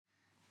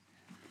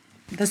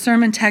The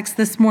sermon text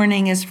this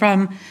morning is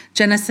from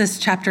Genesis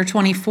chapter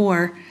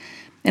 24,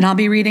 and I'll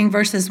be reading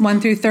verses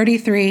 1 through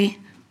 33,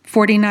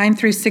 49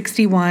 through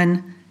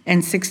 61,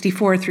 and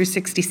 64 through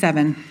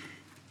 67.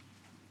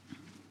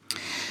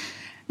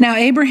 Now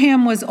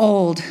Abraham was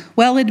old,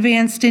 well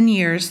advanced in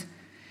years,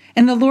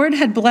 and the Lord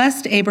had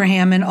blessed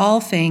Abraham in all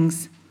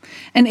things.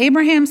 And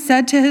Abraham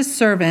said to his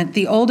servant,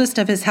 the oldest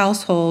of his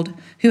household,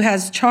 who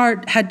had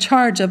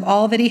charge of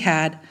all that he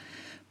had,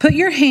 "Put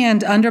your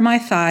hand under my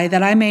thigh,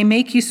 that I may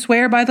make you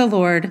swear by the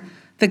Lord,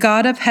 the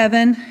God of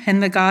heaven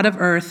and the God of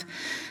earth,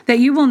 that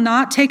you will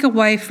not take a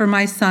wife for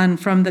my son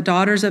from the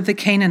daughters of the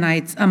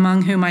Canaanites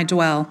among whom I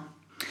dwell,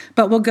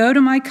 but will go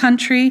to my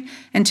country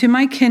and to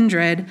my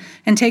kindred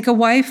and take a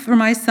wife for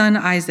my son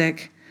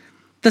Isaac."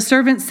 The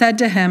servant said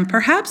to him,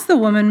 "Perhaps the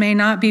woman may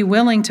not be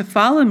willing to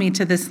follow me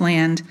to this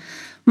land.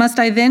 Must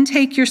I then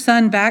take your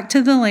son back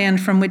to the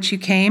land from which you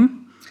came?"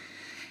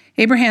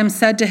 Abraham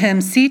said to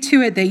him, "See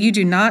to it that you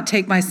do not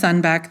take my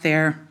son back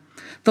there.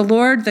 The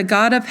Lord, the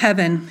God of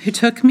heaven, who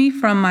took me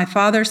from my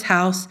father's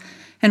house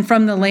and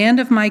from the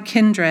land of my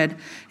kindred,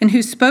 and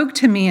who spoke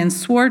to me and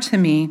swore to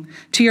me,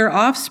 'To your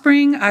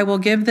offspring I will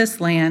give this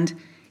land,'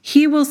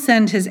 he will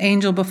send his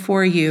angel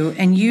before you,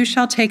 and you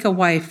shall take a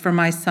wife for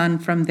my son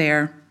from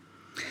there.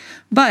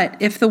 But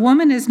if the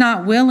woman is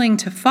not willing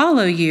to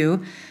follow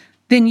you,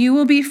 then you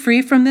will be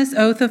free from this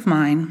oath of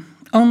mine.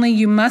 Only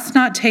you must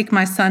not take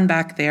my son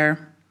back there."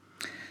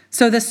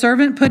 So the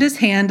servant put his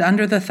hand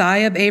under the thigh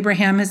of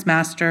Abraham his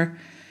master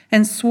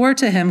and swore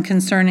to him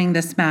concerning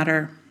this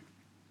matter.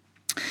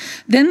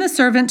 Then the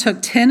servant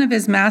took 10 of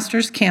his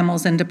master's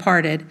camels and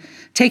departed,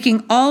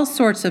 taking all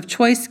sorts of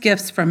choice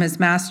gifts from his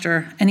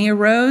master, and he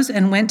arose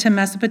and went to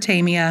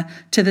Mesopotamia,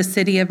 to the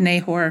city of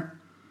Nahor.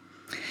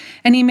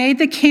 And he made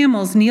the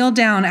camels kneel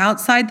down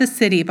outside the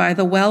city by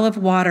the well of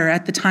water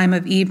at the time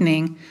of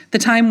evening, the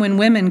time when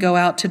women go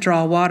out to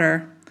draw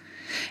water.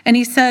 And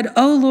he said,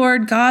 "O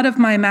Lord, God of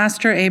my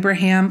master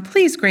Abraham,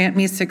 please grant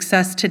me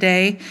success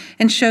today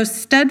and show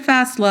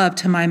steadfast love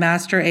to my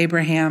master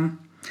Abraham.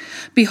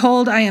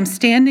 Behold, I am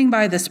standing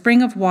by the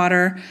spring of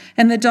water,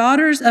 and the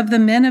daughters of the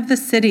men of the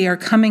city are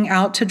coming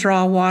out to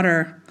draw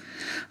water.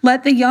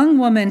 Let the young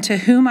woman to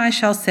whom I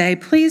shall say,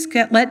 'Please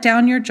let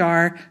down your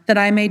jar that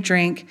I may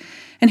drink,'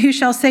 and who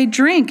shall say,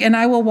 'Drink, and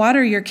I will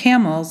water your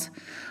camels,'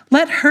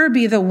 let her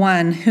be the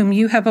one whom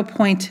you have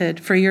appointed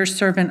for your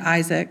servant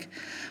Isaac.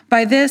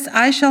 By this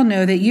I shall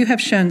know that you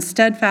have shown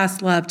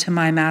steadfast love to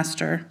my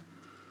master."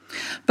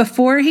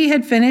 Before he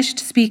had finished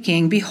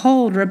speaking,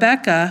 behold,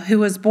 Rebekah, who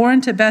was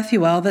born to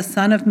Bethuel, the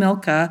son of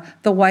Milcah,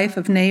 the wife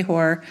of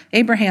Nahor,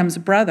 Abraham's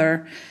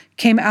brother,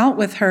 came out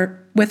with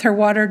her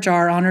water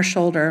jar on her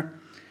shoulder.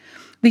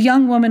 The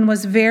young woman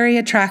was very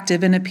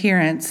attractive in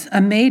appearance, a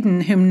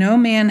maiden whom no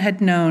man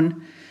had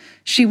known.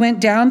 She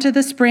went down to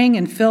the spring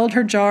and filled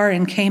her jar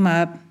and came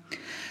up.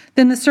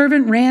 Then the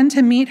servant ran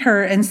to meet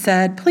her and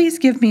said, "Please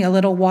give me a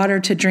little water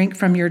to drink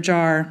from your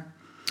jar."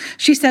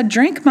 She said,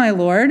 "Drink, my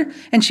lord,"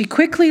 and she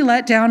quickly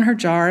let down her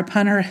jar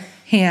upon her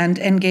hand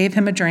and gave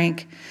him a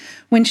drink.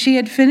 When she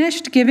had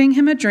finished giving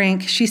him a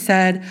drink, she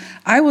said,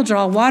 "I will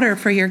draw water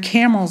for your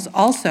camels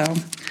also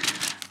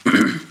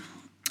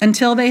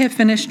until they have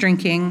finished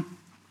drinking."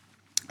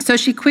 So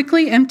she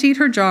quickly emptied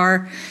her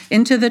jar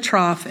into the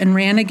trough and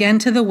ran again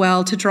to the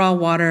well to draw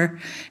water,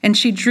 and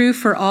she drew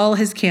for all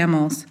his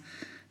camels.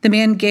 The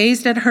man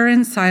gazed at her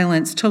in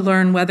silence to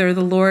learn whether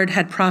the Lord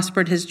had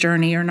prospered his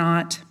journey or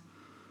not.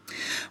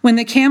 When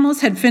the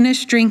camels had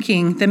finished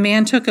drinking, the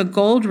man took a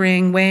gold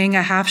ring weighing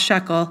a half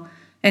shekel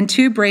and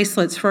 2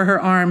 bracelets for her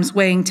arms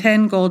weighing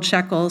 10 gold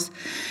shekels,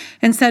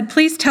 and said,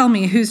 "Please tell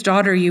me whose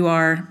daughter you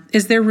are.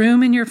 Is there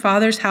room in your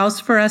father's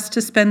house for us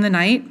to spend the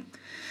night?"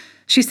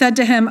 She said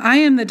to him, "I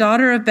am the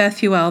daughter of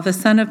Bethuel, the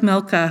son of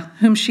Milcah,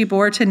 whom she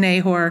bore to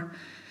Nahor."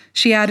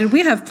 She added,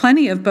 "We have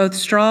plenty of both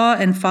straw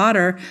and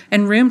fodder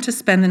and room to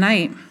spend the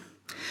night."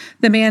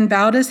 The man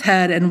bowed his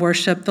head and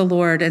worshipped the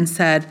Lord and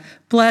said,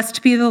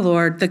 "Blessed be the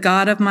Lord, the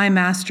God of my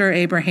master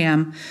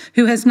Abraham,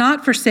 who has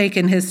not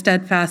forsaken his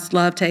steadfast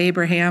love to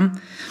Abraham,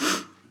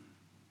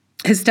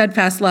 his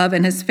steadfast love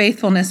and his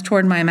faithfulness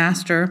toward my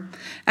master.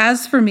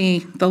 As for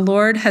me, the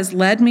Lord has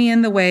led me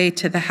in the way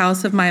to the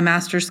house of my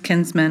master's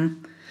kinsman."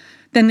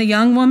 Then the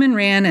young woman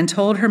ran and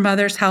told her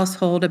mother's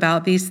household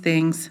about these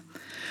things.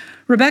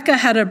 Rebekah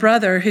had a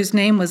brother whose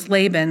name was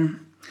Laban.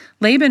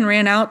 Laban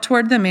ran out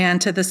toward the man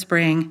to the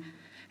spring.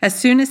 As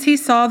soon as he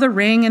saw the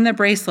ring and the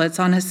bracelets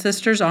on his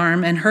sister's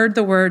arm and heard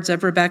the words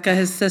of Rebekah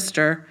his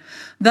sister,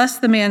 "Thus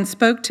the man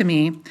spoke to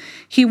me,"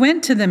 he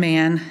went to the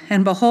man,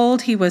 and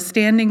behold, he was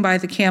standing by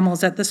the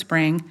camels at the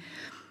spring.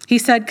 He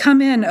said,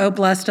 "Come in, O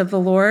blessed of the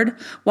Lord.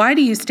 Why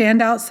do you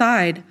stand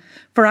outside?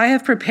 For I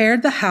have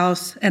prepared the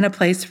house and a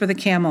place for the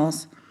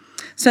camels."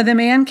 So the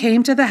man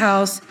came to the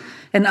house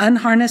and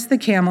unharnessed the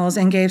camels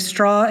and gave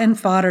straw and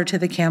fodder to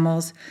the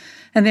camels.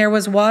 And there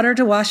was water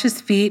to wash his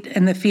feet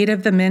and the feet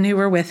of the men who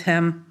were with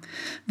him.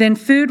 Then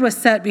food was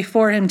set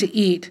before him to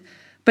eat.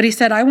 But he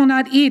said, "I will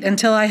not eat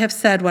until I have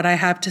said what I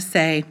have to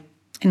say."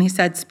 And he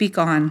said, "Speak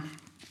on."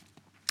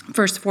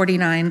 Verse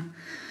 49.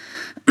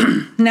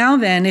 Now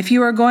then, if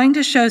you are going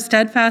to show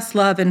steadfast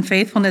love and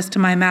faithfulness to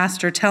my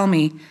master, tell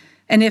me.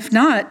 And if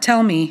not,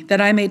 tell me,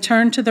 that I may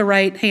turn to the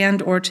right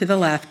hand or to the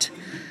left."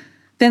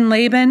 Then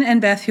Laban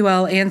and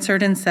Bethuel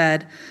answered and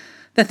said,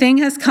 "The thing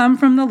has come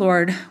from the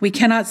Lord. We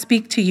cannot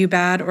speak to you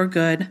bad or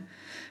good.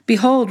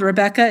 Behold,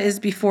 Rebekah is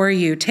before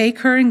you. Take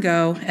her and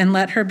go, and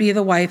let her be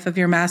the wife of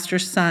your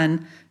master's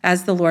son,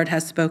 as the Lord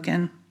has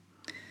spoken."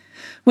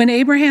 When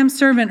Abraham's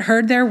servant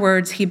heard their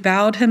words, he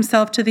bowed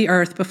himself to the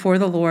earth before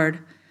the Lord.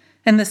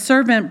 And the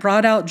servant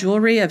brought out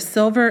jewelry of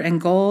silver and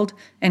gold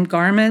and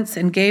garments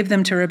and gave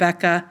them to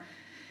Rebekah.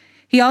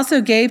 He also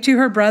gave to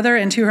her brother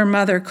and to her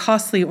mother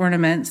costly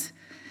ornaments.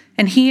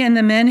 And he and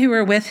the men who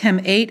were with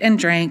him ate and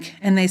drank,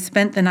 and they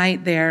spent the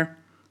night there.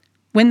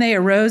 When they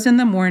arose in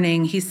the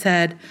morning, he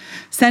said,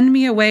 "Send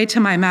me away to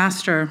my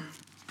master."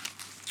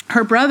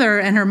 Her brother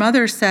and her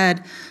mother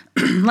said,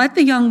 "Let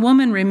the young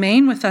woman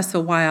remain with us a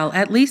while,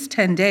 at least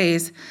 10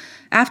 days.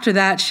 After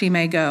that she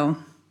may go."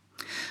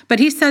 But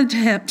he said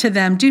to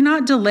them, "Do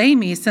not delay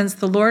me, since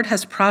the Lord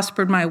has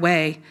prospered my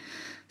way.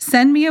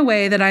 Send me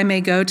away that I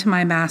may go to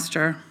my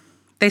master."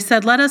 They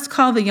said, "Let us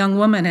call the young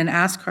woman and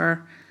ask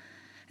her."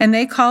 And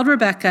they called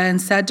Rebekah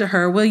and said to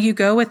her, "Will you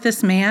go with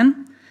this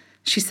man?"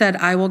 She said,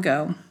 "I will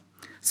go."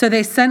 So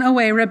they sent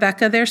away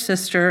Rebekah their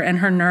sister and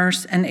her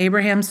nurse and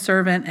Abraham's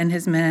servant and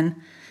his men.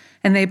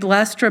 And they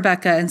blessed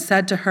Rebekah and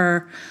said to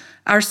her,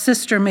 "Our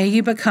sister, may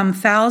you become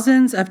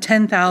thousands of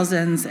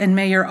 10,000s, and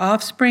may your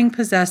offspring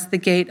possess the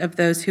gate of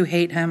those who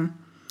hate him."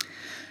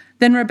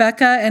 Then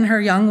Rebekah and her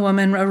young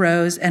woman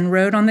arose and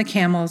rode on the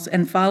camels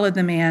and followed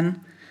the man.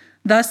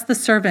 Thus the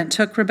servant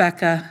took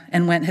Rebekah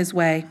and went his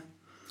way.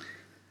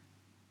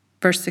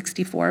 Verse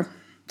 64.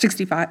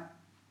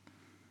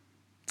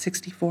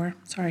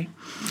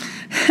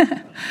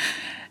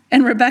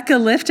 And Rebekah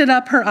lifted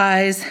up her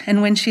eyes,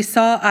 and when she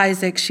saw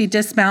Isaac, she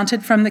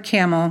dismounted from the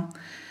camel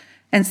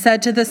and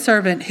said to the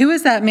servant, "Who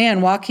is that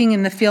man walking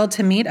in the field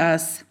to meet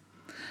us?"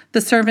 The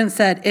servant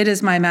said, "It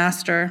is my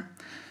master."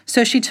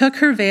 So she took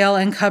her veil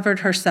and covered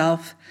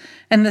herself,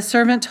 and the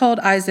servant told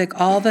Isaac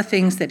all the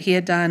things that he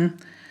had done.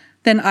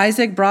 Then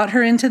Isaac brought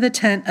her into the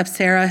tent of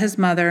Sarah his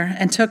mother,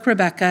 and took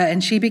Rebekah,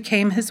 and she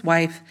became his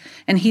wife,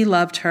 and he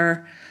loved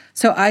her.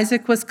 So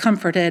Isaac was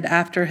comforted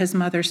after his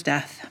mother's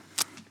death.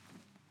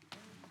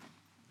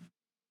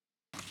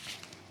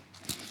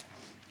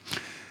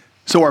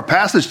 So our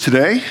passage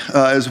today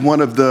is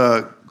one of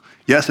the,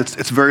 yes,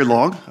 it's very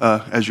long,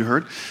 as you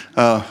heard,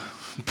 but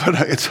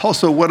it's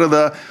also one of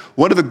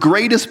the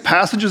greatest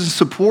passages in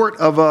support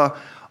of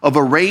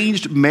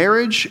arranged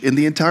marriage in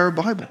the entire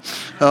Bible.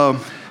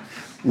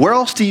 Where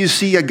else do you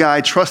see a guy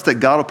trust that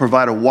God will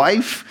provide a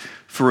wife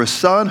for a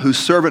son whose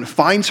servant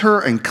finds her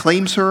and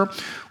claims her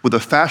with a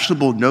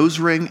fashionable nose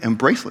ring and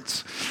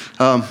bracelets?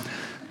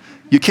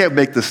 You can't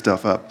make this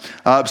stuff up.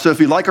 So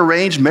if you like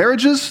arranged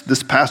marriages,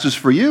 this passage is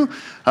for you.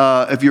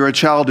 If you're a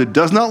child who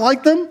does not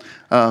like them,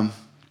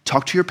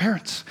 talk to your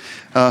parents.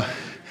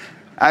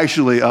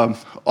 Actually,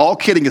 all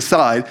kidding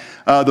aside,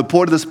 the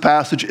point of this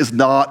passage is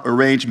not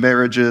arranged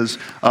marriages,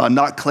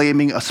 not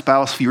claiming a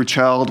spouse for your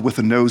child with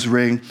a nose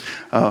ring.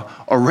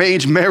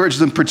 Arranged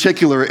marriages in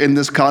particular in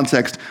this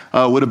context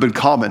would have been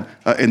common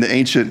in the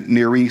ancient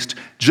Near East,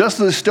 just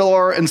as they still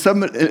are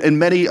in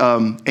many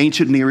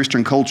ancient Near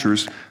Eastern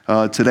cultures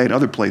today and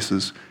other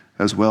places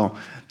as well.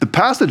 The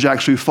passage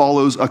actually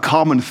follows a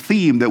common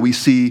theme that we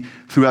see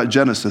throughout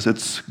Genesis.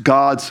 It's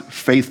God's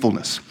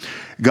faithfulness.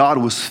 God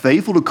was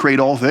faithful to create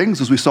all things,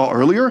 as we saw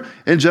earlier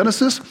in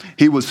Genesis.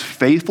 He was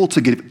faithful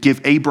to give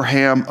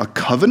Abraham a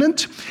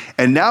covenant.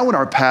 And now in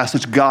our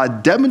passage,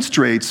 God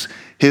demonstrates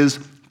his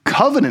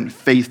covenant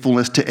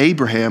faithfulness to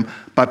Abraham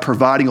by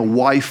providing a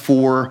wife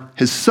for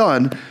his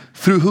son,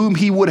 through whom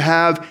he would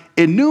have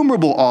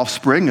innumerable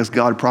offspring, as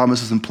God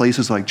promises in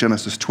places like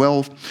Genesis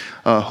 12,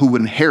 who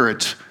would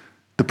inherit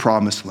the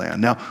promised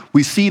land. Now,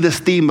 we see this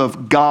theme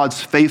of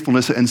God's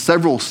faithfulness in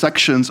several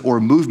sections or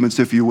movements,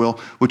 if you will,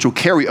 which will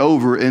carry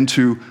over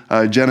into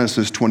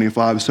Genesis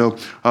 25. So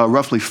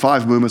roughly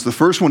 5 movements. The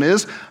first one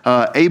is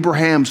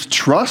Abraham's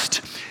trust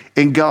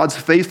in God's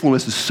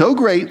faithfulness is so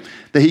great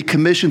that he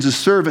commissions his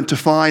servant to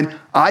find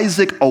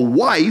Isaac a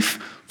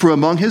wife from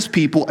among his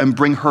people and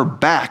bring her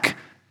back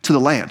to the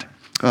land.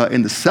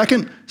 In the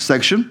second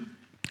section,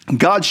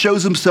 God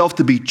shows himself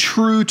to be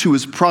true to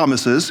his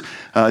promises,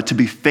 to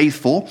be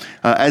faithful,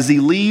 as he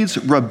leads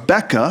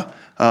Rebekah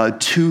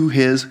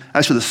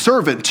the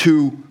servant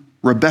to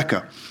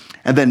Rebekah.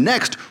 And then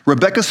next,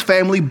 Rebekah's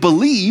family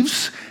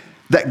believes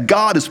that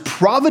God is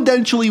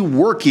providentially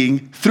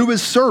working through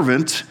his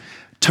servant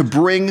to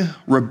bring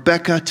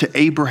Rebekah to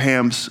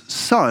Abraham's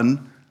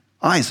son,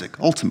 Isaac,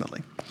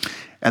 ultimately.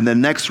 And then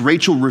next,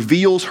 Rachel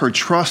reveals her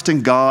trust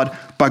in God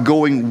by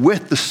going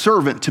with the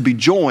servant to be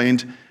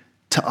joined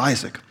to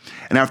Isaac.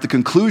 And after the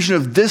conclusion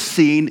of this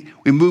scene,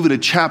 we move into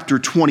chapter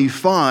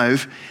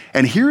 25,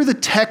 and here the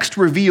text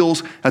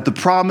reveals that the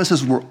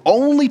promises were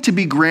only to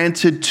be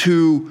granted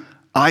to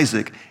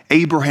Isaac,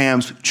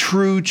 Abraham's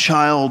true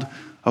child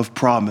of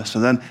promise.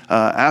 And then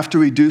after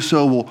we do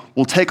so,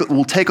 we'll take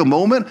a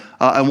moment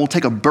and we'll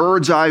take a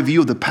bird's eye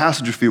view of the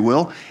passage, if you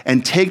will,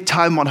 and take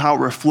time on how it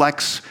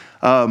reflects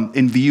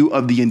in view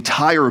of the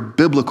entire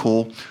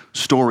biblical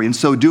story. In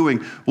so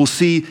doing, we'll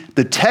see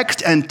the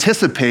text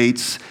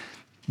anticipates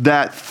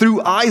that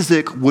through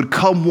Isaac would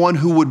come one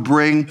who would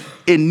bring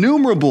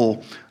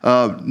innumerable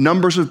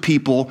numbers of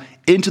people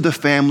into the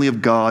family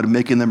of God,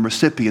 making them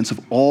recipients of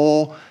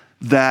all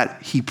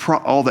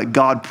that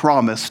God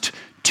promised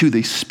to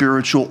the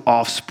spiritual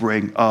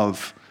offspring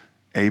of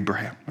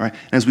Abraham. All right?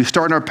 And as we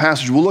start in our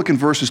passage, we'll look in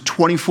verses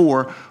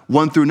 24,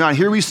 1 through 9.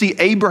 Here we see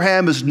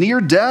Abraham is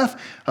near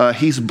death.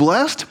 He's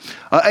blessed.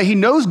 And he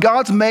knows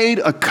God's made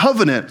a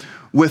covenant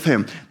with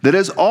him, that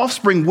his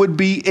offspring would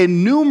be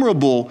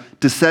innumerable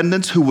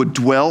descendants who would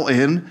dwell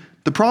in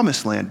the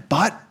promised land.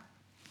 But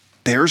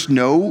there's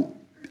no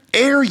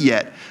heir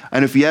yet.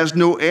 And if he has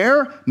no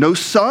heir, no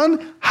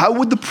son, how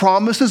would the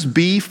promises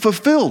be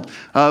fulfilled?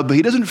 But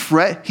he doesn't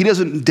fret, he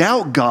doesn't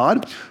doubt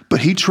God,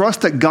 but he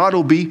trusts that God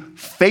will be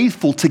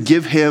faithful to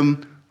give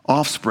him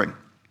offspring.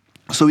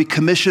 So he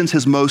commissions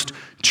his most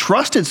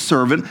trusted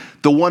servant,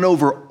 the one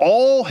over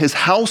all his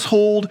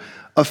household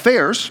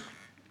affairs,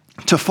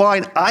 to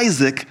find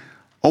Isaac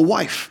a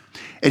wife.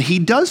 And he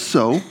does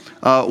so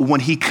when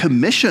he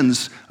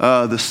commissions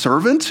the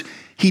servant.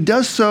 He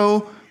does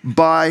so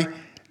by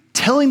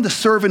telling the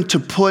servant to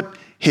put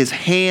his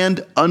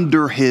hand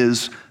under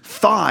his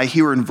thigh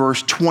here in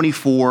verse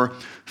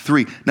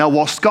 24:3. Now,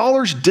 while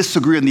scholars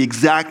disagree on the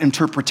exact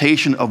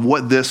interpretation of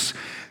what this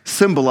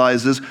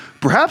symbolizes,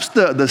 perhaps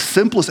the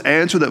simplest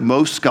answer that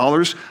most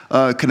scholars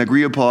can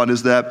agree upon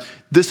is that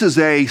this is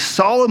a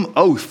solemn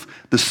oath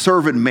the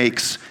servant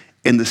makes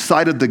in the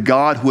sight of the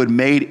God who had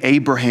made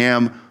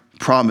Abraham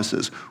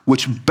promises,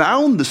 which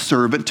bound the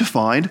servant to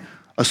find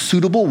a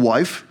suitable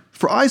wife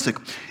for Isaac.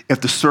 If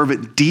the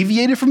servant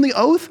deviated from the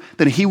oath,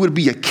 then he would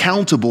be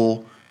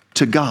accountable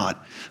to God.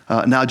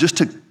 Now, just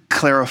to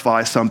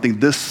clarify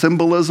something, this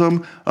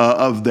symbolism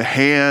of the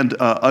hand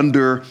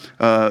under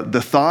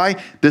the thigh,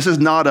 this is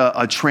not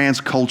a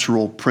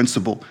transcultural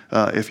principle,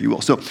 if you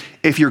will. So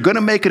if you're going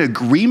to make an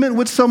agreement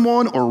with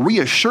someone or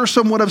reassure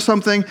someone of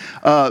something,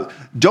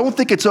 don't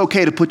think it's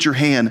okay to put your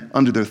hand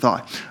under their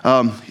thigh.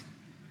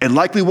 It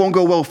likely won't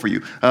go well for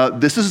you.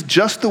 This is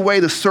just the way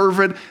the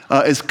servant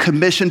is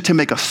commissioned to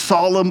make a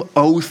solemn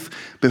oath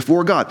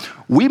before God.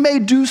 We may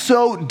do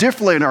so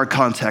differently in our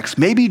context,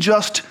 maybe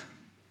just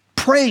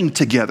praying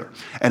together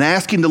and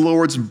asking the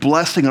Lord's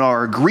blessing on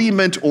our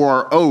agreement or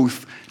our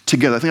oath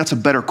together. I think that's a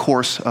better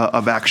course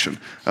of action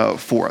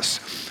for us.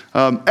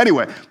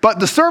 Anyway,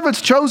 but the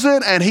servant's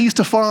chosen, and he's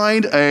to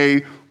find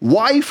a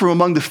wife from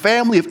among the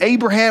family of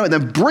Abraham and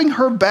then bring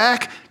her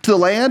back to the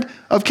land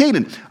of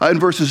Canaan. In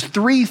verses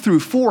 3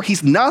 through 4,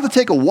 he's not to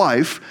take a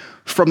wife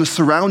from the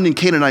surrounding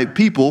Canaanite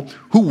people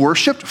who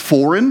worshiped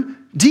foreign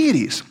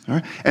deities. All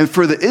right? And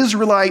for the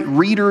Israelite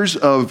readers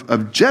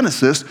of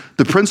Genesis,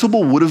 the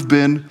principle would have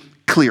been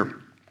clear.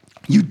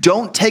 You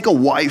don't take a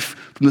wife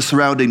from the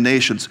surrounding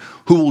nations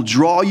who will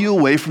draw you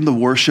away from the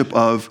worship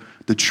of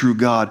the true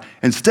God.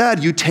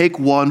 Instead, you take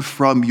one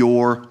from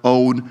your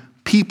own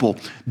people,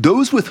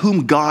 those with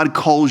whom God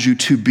calls you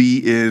to be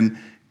in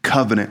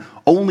covenant.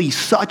 Only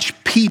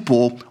such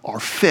people are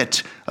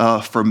fit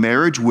for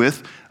marriage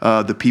with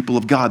the people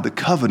of God, the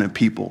covenant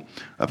people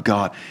of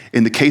God.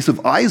 In the case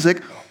of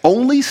Isaac,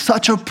 only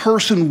such a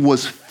person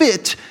was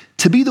fit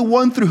to be the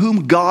one through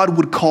whom God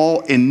would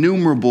call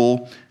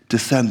innumerable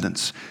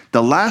descendants.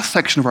 The last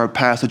section of our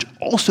passage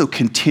also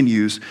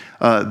continues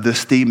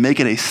this theme,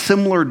 making a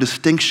similar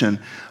distinction,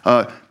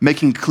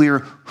 making clear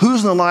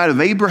who's in the line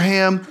of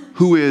Abraham,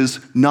 who is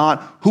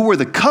not, who are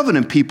the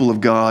covenant people of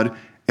God,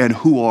 and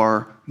who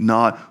are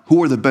not,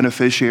 who are the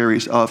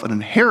beneficiaries of an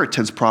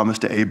inheritance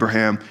promised to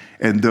Abraham,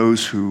 and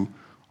those who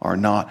are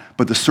not.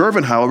 But the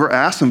servant, however,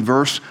 asks in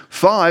verse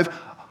 5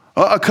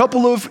 a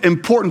couple of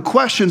important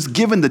questions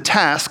given the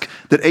task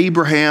that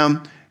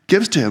Abraham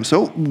gives to him.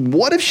 So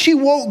what if she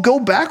won't go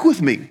back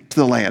with me to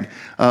the land?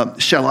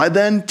 Shall I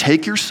then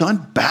take your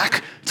son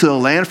back to the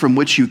land from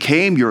which you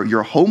came,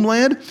 your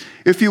homeland,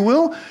 if you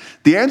will?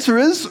 The answer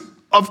is,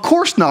 of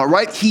course not,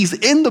 right? He's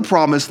in the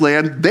promised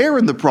land. They're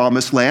in the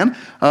promised land.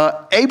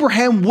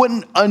 Abraham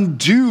wouldn't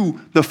undo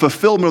the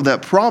fulfillment of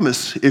that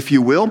promise, if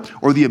you will,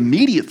 or the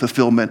immediate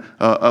fulfillment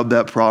of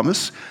that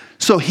promise.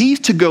 So he's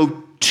to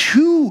go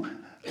to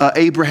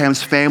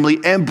Abraham's family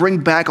and bring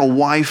back a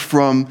wife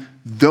from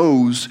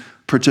those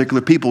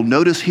particular people.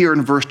 Notice here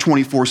in verse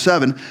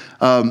 24:7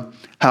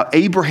 how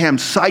Abraham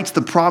cites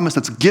the promise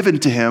that's given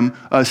to him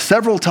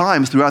several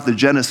times throughout the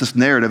Genesis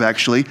narrative,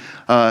 actually.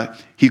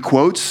 He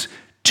quotes,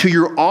 "To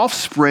your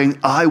offspring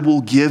I will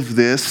give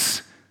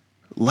this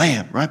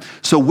land," right?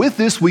 So with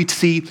this, we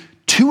see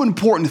two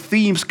important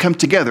themes come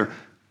together: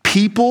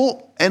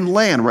 people and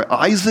land, right?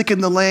 Isaac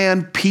and the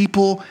land,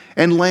 people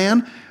and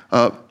land.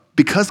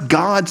 Because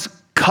God's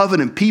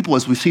covenant people,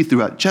 as we see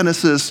throughout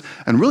Genesis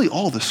and really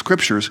all the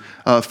scriptures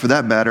for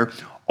that matter,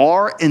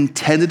 are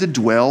intended to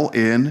dwell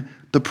in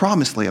the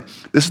promised land.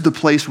 This is the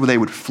place where they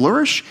would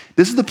flourish.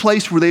 This is the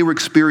place where they would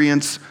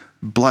experience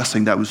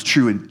blessing. That was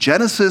true in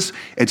Genesis.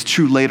 It's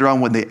true later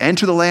on when they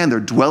enter the land. They're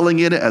dwelling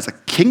in it as a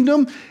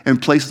kingdom in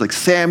places like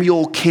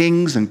Samuel,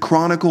 Kings, and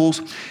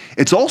Chronicles.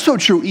 It's also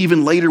true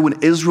even later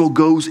when Israel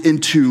goes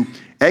into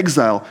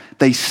exile.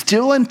 They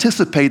still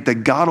anticipate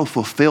that God will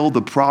fulfill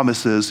the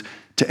promises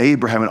to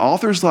Abraham. And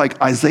authors like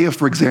Isaiah,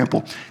 for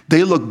example,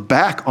 they look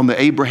back on the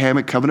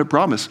Abrahamic covenant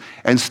promise.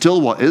 And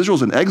still, while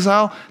Israel's in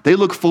exile, they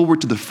look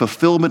forward to the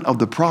fulfillment of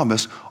the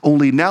promise,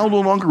 only now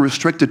no longer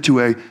restricted to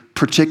a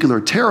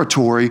particular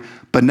territory,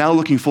 but now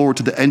looking forward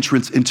to the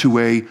entrance into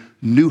a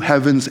new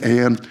heavens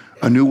and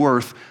a new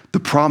earth, the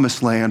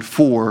promised land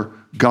for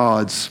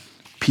God's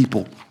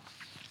people.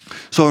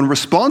 So in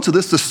response to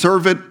this, the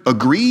servant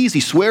agrees. He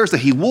swears that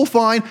he will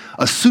find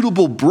a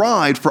suitable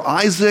bride for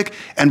Isaac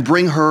and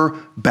bring her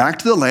back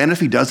to the land. If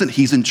he doesn't,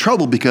 he's in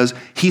trouble because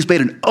he's made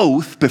an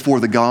oath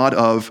before the God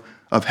of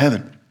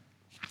heaven.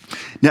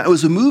 Now,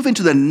 as we move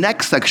into the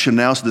next section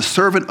now, so the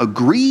servant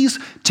agrees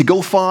to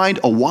go find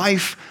a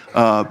wife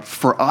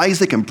for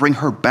Isaac and bring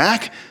her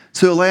back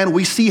to the land.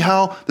 We see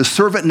how the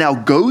servant now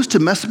goes to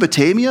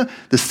Mesopotamia,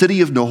 the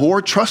city of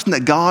Nahor, trusting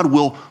that God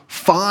will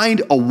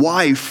find a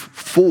wife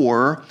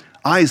for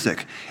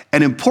Isaac.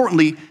 And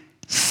importantly,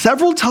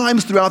 several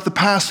times throughout the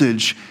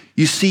passage,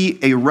 you see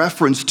a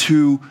reference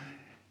to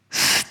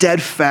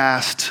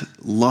steadfast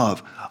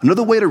love.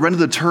 Another way to render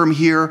the term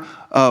here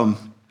in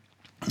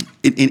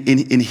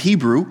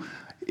Hebrew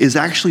is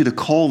actually to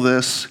call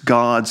this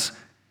God's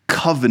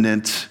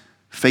covenant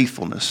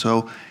faithfulness.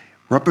 So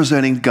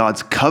representing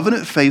God's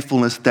covenant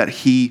faithfulness that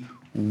he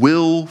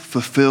will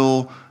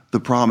fulfill the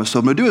promise. So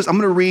what I'm going to do is I'm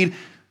going to read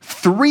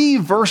 3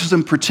 verses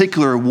in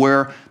particular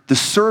where the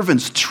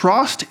servants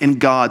trust in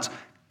God's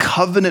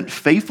covenant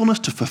faithfulness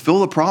to fulfill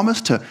the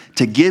promise,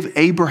 to give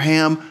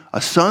Abraham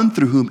a son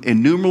through whom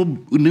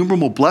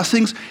innumerable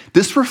blessings.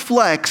 This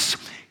reflects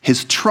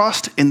his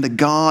trust in the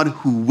God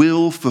who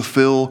will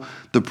fulfill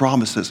the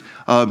promises.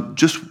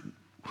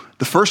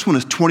 The first one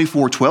is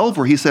 24:12,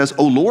 where he says,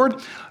 "O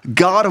Lord,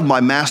 God of my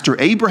master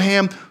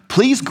Abraham,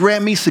 please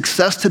grant me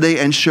success today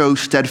and show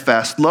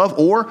steadfast love,"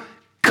 or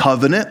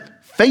covenant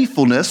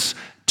faithfulness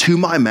to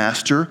my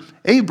master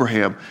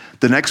Abraham.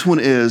 The next one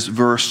is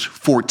verse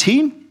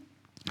 14.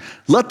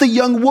 "Let the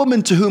young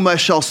woman to whom I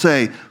shall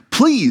say,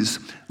 please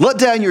let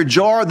down your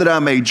jar that I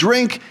may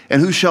drink,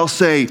 and who shall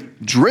say,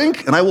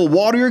 drink, and I will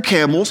water your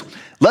camels,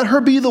 let her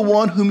be the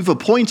one whom you've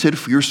appointed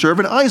for your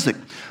servant Isaac.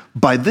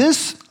 By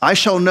this I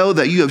shall know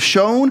that you have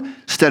shown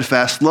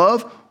steadfast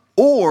love,"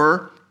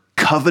 or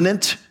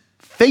covenant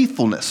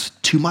faithfulness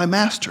to my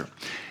master.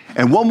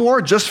 And one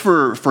more, just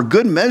for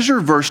good measure,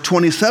 verse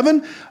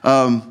 27.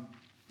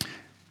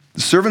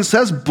 The servant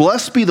says,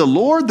 "Blessed be the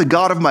Lord, the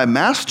God of my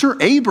master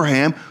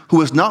Abraham, who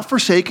has not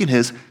forsaken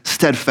his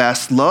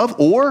steadfast love,"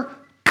 or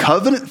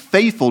covenant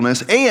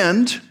faithfulness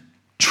and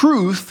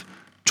truth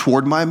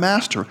toward my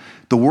master.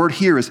 The word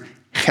here is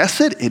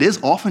chesed. It is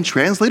often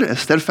translated as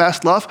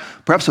steadfast love.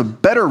 Perhaps a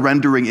better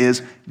rendering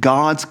is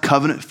God's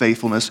covenant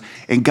faithfulness,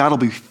 and God will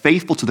be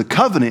faithful to the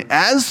covenant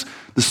as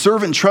the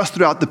servant trusts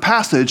throughout the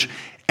passage.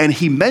 And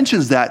he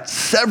mentions that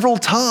several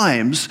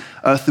times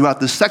throughout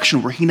this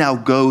section where he now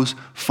goes,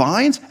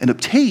 finds, and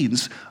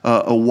obtains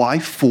a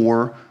wife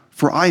for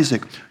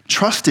Isaac,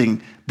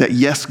 trusting that,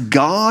 yes,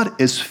 God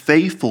is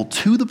faithful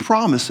to the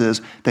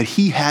promises that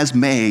he has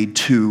made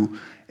to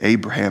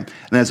Abraham.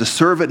 And as the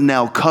servant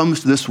now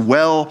comes to this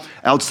well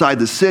outside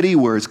the city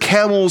where his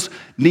camels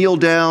kneel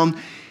down,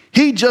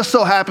 he just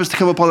so happens to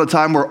come upon the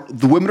time where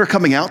the women are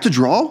coming out to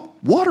draw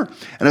water.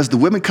 And as the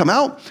women come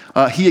out,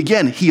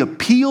 he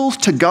appeals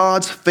to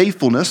God's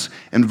faithfulness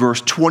in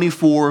verse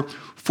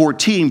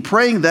 24:14,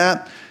 praying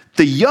that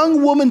the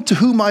young woman to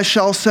whom I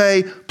shall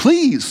say,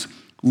 please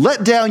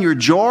let down your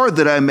jar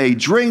that I may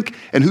drink,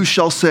 and who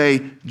shall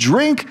say,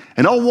 drink,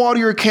 and I'll water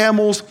your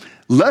camels,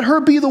 let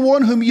her be the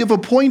one whom you have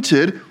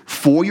appointed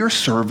for your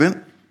servant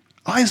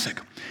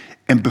Isaac.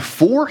 And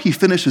before he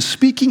finishes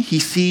speaking, he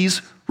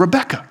sees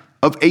Rebekah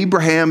of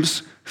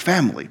Abraham's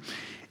family.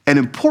 And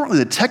importantly,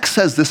 the text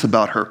says this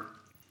about her.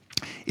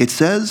 It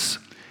says,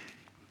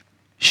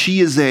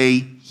 she is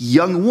a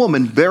young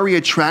woman, very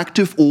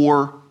attractive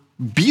or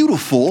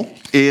beautiful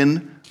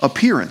in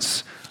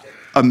appearance,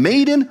 a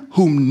maiden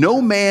whom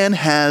no man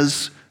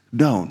has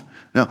known.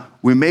 Now,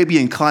 we may be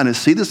inclined to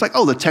see this like,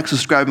 oh, the text is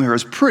describing her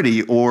as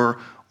pretty or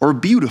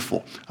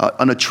beautiful,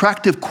 an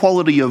attractive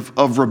quality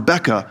of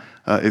Rebekah,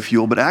 if you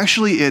will. But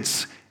actually,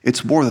 it's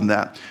more than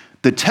that.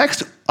 The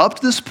text up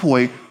to this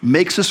point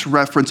makes this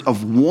reference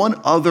of one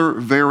other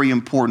very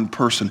important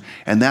person,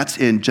 and that's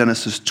in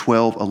Genesis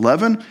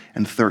 12:11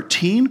 and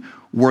 13,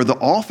 where the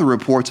author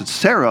reports that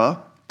Sarah,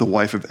 the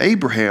wife of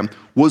Abraham,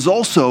 was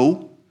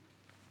also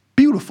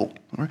beautiful.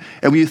 Right?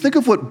 And when you think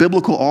of what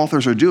biblical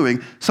authors are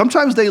doing,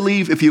 sometimes they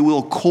leave, if you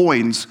will,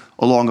 coins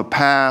along a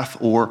path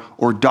or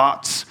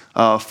dots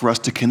for us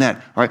to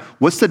connect. All right?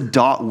 What's the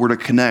dot where to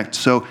connect?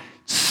 So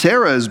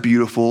Sarah is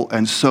beautiful,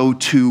 and so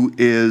too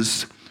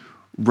is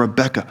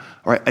Rebekah.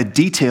 All right, a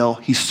detail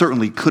he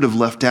certainly could have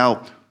left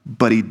out,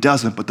 but he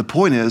doesn't. But the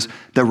point is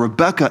that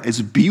Rebekah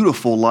is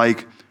beautiful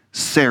like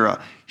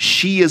Sarah.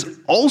 she is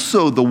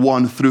also the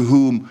one through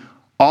whom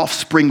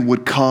offspring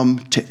would come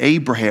to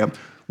Abraham,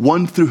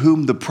 one through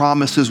whom the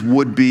promises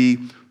would be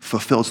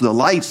fulfilled. So the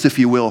lights, if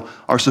you will,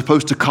 are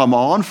supposed to come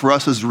on for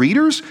us as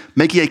readers,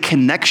 making a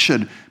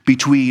connection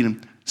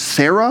between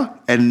Sarah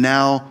and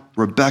now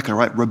Rebecca,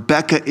 right?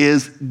 Rebecca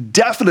is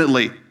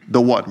definitely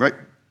the one, right?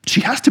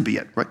 She has to be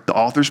it, right? The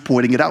author's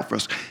pointing it out for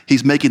us.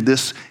 He's making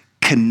this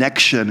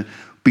connection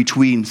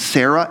between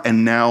Sarah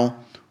and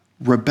now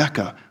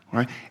Rebecca,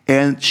 right?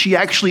 And she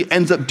actually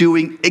ends up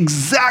doing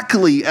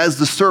exactly as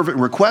the servant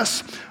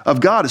requests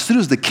of God. As soon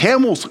as the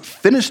camels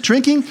finish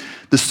drinking,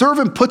 the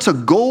servant puts a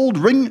gold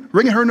ring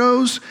in her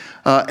nose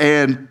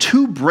and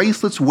 2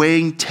 bracelets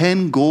weighing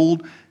 10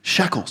 gold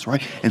shekels,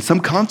 right? In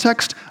some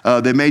context,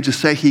 they may just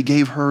say he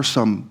gave her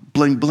some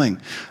bling bling,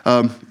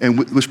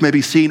 which may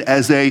be seen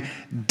as a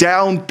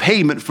down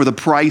payment for the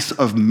price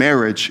of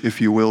marriage, if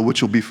you will,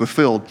 which will be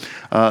fulfilled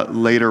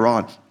later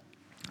on.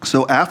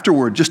 So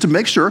afterward, just to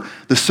make sure,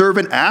 the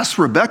servant asks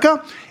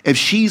Rebecca if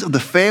she's of the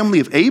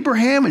family of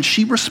Abraham, and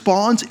she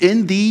responds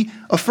in the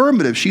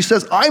affirmative. She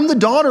says, I'm the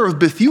daughter of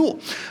Bethuel,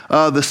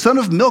 the son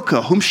of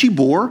Milcah, whom she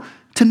bore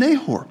to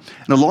Nahor.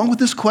 And along with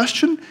this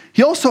question,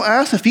 he also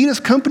asks if he and his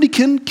company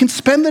can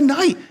spend the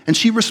night. And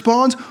she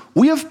responds,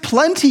 we have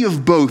plenty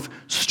of both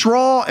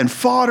straw and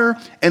fodder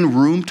and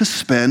room to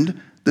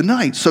spend the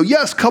night. So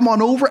yes, come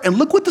on over. And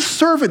look what the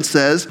servant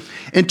says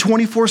in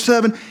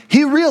 24:7.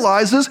 He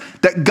realizes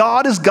that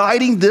God is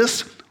guiding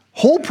this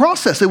whole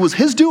process. It was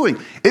his doing.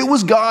 It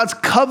was God's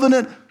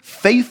covenant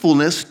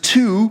faithfulness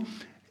to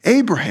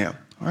Abraham.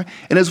 All right?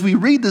 And as we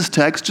read this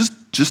text,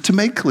 just to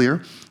make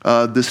clear,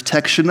 this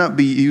text should not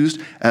be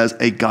used as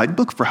a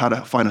guidebook for how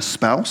to find a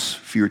spouse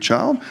for your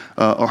child,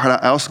 or how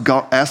to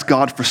ask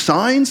God for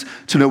signs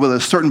to know whether a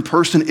certain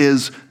person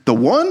is the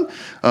one,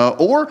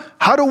 or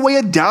how to weigh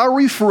a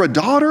dowry for a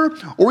daughter,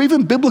 or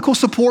even biblical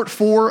support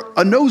for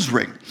a nose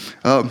ring,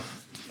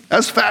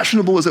 as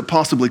fashionable as it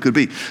possibly could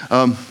be.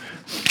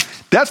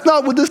 That's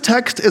not what this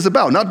text is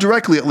about, not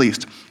directly at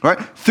least. All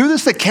right? Through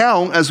this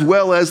account, as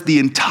well as the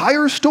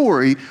entire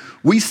story,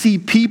 we see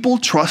people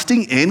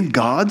trusting in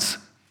God's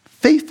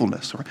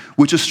faithfulness, right?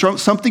 Which is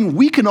something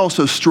we can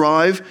also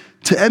strive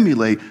to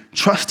emulate,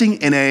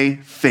 trusting in a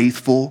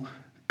faithful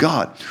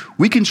God.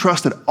 We can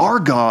trust that our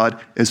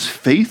God is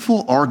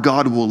faithful. Our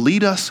God will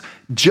lead us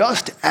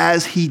just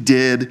as he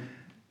did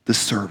the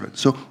servant.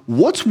 So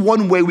what's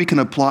one way we can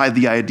apply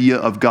the idea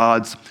of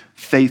God's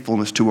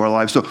faithfulness to our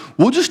lives? So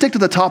we'll just stick to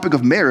the topic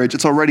of marriage.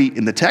 It's already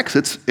in the text.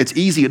 It's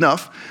easy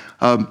enough.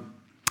 And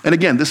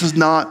again, this is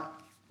not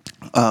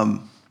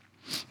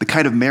the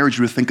kind of marriage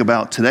we think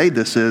about today.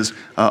 This is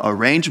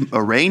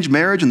arranged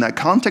marriage. In that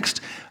context,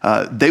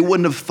 they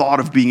wouldn't have thought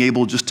of being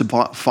able just to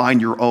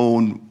find your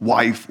own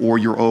wife or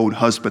your own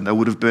husband. That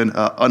would have been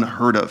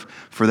unheard of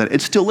for that.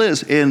 It still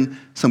is in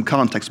some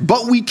context.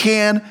 But we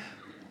can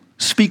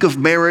speak of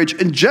marriage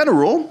in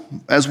general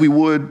as we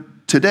would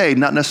today,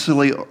 not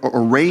necessarily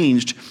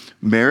arranged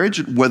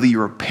marriage. Whether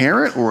you're a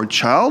parent or a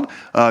child,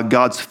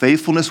 God's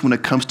faithfulness when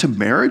it comes to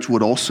marriage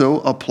would also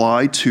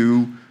apply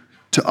to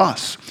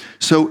us.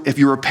 So if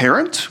you're a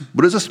parent,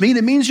 what does this mean?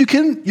 It means you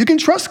can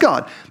trust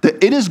God,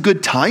 that in his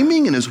good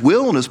timing and his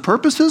will and his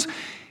purposes,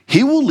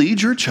 he will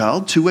lead your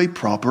child to a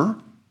proper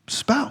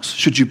spouse.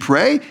 Should you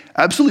pray?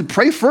 Absolutely.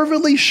 Pray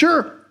fervently?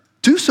 Sure.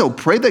 Do so.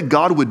 Pray that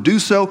God would do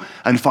so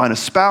and find a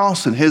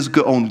spouse in his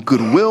own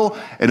goodwill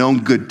and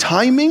own good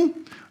timing.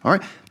 All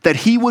right. That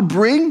he would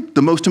bring,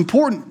 the most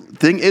important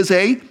thing is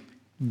a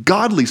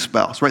godly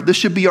spouse, right? This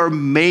should be our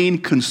main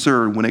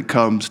concern when it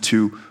comes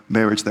to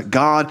marriage, that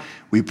God,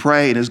 we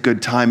pray in his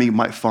good timing,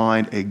 might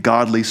find a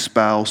godly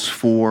spouse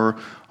for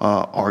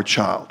our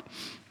child.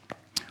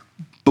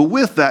 But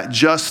with that,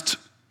 just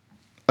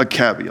a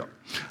caveat.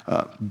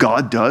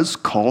 God does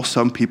call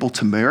some people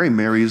to marry.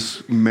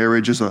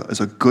 Marriage is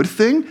a good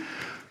thing,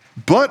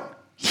 but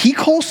he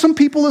calls some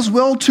people as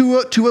well to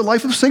a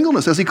life of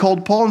singleness, as he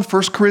called Paul in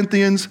 1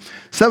 Corinthians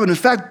 7. In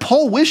fact,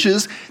 Paul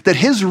wishes that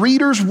his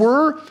readers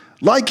were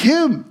like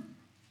him,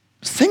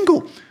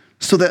 single,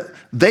 so that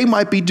they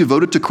might be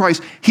devoted to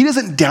Christ. He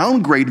doesn't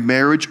downgrade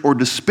marriage or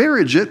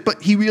disparage it,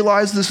 but he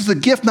realizes this is a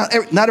gift not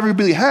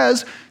everybody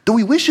has, though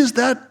he wishes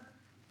that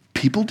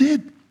people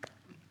did.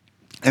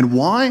 And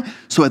why?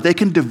 So that they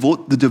can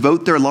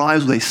devote their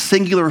lives with a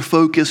singular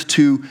focus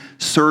to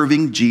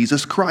serving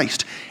Jesus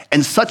Christ.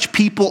 And such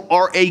people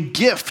are a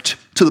gift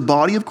to the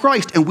body of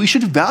Christ, and we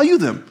should value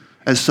them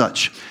as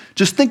such.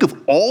 Just think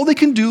of all they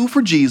can do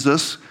for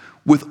Jesus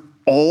with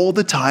all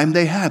the time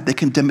they have. They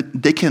can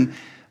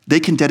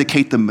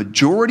dedicate the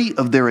majority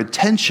of their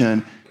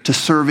attention to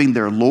serving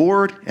their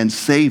Lord and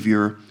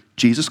Savior,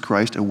 Jesus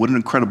Christ. And what an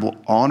incredible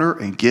honor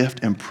and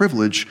gift and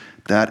privilege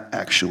that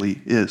actually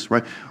is,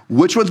 right?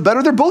 Which one's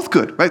better? They're both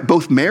good, right?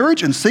 Both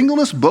marriage and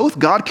singleness, both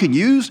God can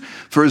use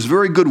for his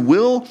very good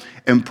will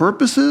and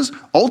purposes.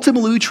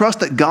 Ultimately, we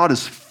trust that God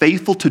is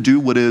faithful to do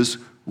what is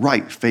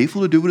right,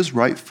 faithful to do what is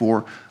right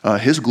for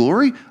his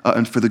glory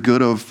and for the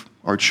good of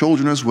our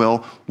children as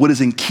well, what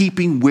is in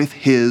keeping with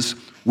his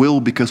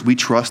will, because we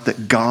trust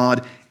that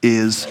God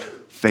is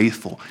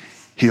faithful.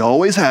 He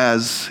always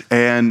has,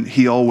 and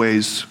he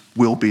always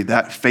will be.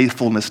 That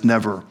faithfulness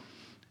never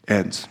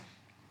ends.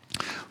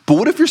 But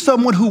what if you're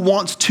someone who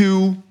wants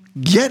to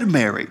get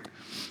married?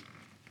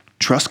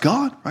 Trust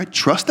God, right?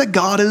 Trust that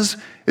God is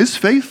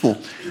faithful,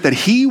 that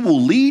he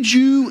will lead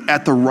you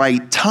at the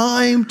right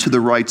time to the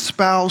right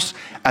spouse,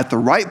 at the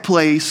right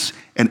place,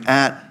 and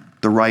at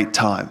the right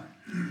time.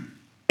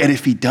 And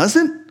if he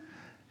doesn't,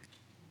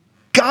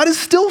 God is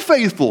still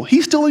faithful.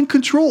 He's still in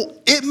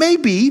control. It may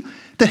be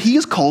that he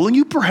is calling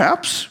you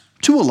perhaps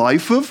to a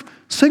life of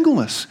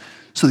singleness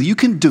so that you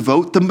can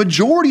devote the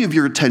majority of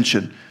your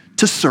attention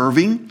to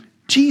serving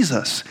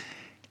Jesus.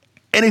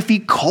 And if he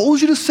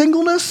calls you to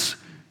singleness,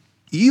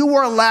 you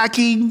are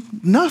lacking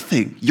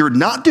nothing. You're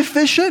not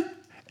deficient,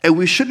 and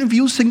we shouldn't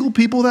view single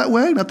people that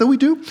way, not that we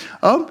do.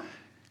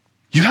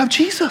 You have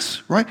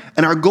Jesus, right?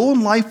 And our goal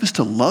in life is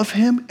to love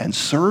him and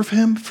serve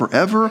him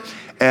forever,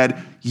 and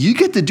you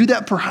get to do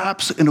that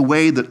perhaps in a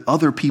way that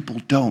other people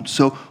don't.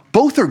 So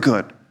both are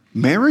good,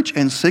 marriage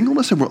and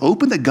singleness, and we're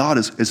open that God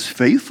is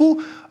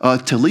faithful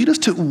to lead us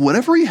to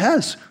whatever he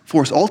has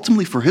for us,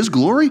 ultimately for his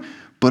glory,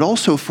 but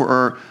also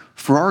for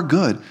our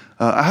good.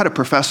 I had a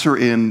professor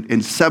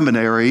in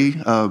seminary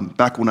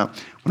back when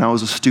I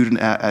was a student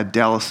at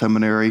Dallas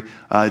Seminary.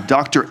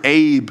 Dr.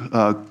 Abe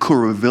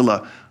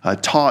Kuravilla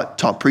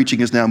taught preaching.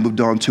 Has now moved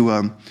on to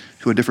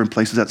a different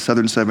place. He's at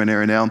Southern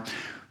Seminary now.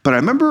 But I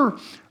remember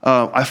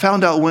I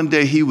found out one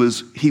day he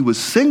was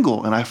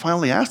single, and I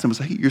finally asked him, I was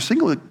like, hey, you're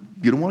single?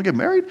 You don't want to get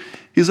married?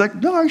 He's like,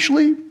 no,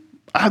 actually,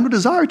 I have no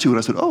desire to. And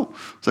I said, oh.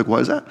 It's like, why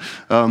is that?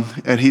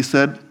 And he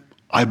said,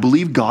 I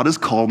believe God has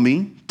called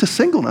me to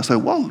singleness. I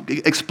said, well,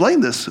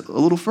 explain this a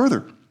little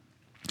further.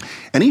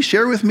 And he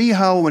shared with me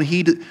how when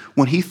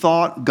he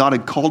thought God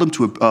had called him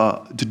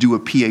to do a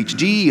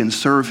PhD and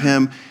serve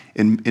him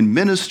in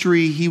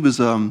ministry, he was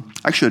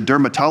actually a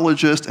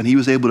dermatologist, and he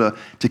was able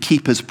to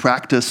keep his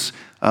practice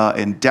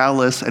in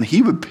Dallas, and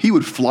he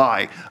would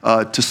fly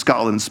to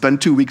Scotland and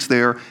spend 2 weeks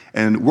there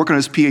and work on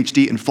his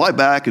PhD and fly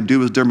back and do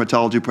his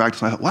dermatology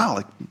practice. And I thought,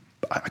 wow,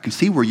 I can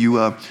see where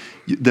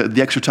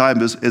the extra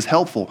time is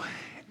helpful.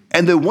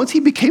 And then once he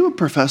became a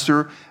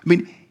professor, I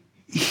mean,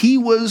 he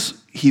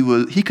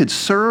could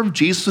serve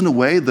Jesus in a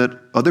way that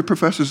other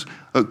professors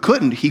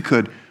couldn't. He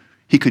could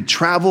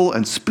travel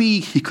and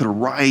speak. He could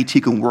write.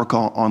 He could work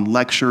on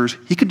lectures.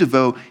 He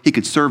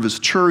could serve his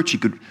church. He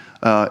could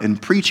in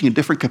preaching in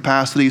different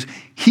capacities.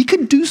 He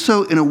could do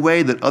so in a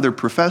way that other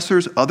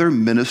professors, other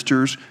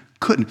ministers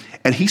couldn't.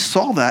 And he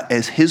saw that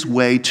as his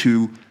way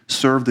to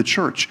serve the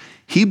church.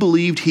 He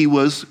believed he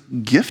was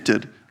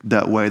gifted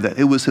that way, that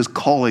it was his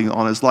calling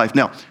on his life.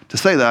 Now, to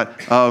say that,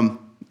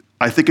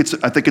 I think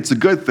it's a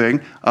good thing,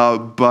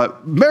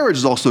 but marriage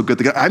is also a good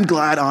thing. I'm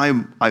glad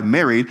I'm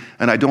married,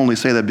 and I don't only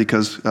say that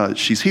because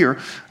she's here,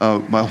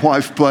 my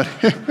wife, but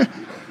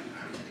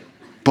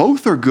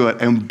both are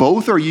good, and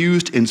both are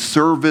used in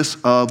service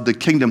of the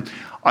kingdom.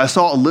 I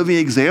saw a living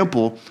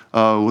example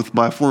with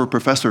my former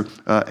professor,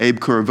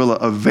 Abe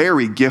Kuravilla, a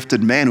very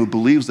gifted man who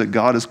believes that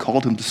God has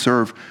called him to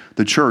serve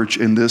the church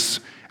in this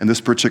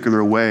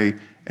particular way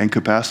and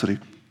capacity.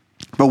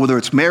 But whether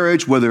it's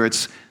marriage, whether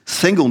it's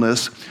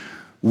singleness,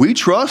 we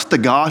trust the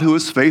God who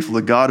is faithful,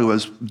 the God who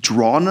has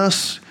drawn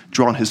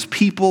his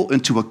people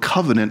into a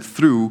covenant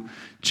through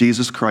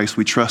Jesus Christ.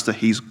 We trust that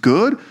he's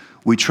good.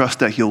 We trust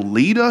that he'll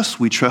lead us.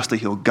 We trust that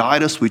he'll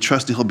guide us. We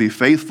trust that he'll be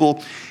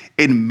faithful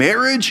in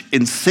marriage,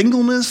 in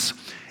singleness,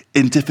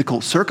 in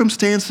difficult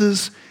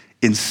circumstances,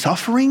 in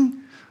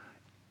suffering,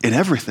 in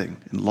everything,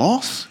 in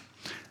loss,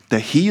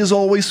 that he is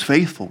always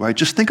faithful, right?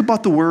 Just think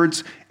about the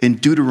words in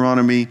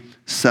Deuteronomy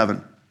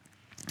 7.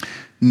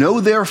 Know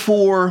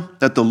therefore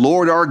that the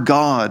Lord our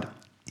God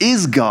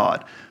is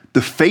God,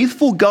 the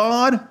faithful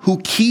God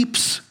who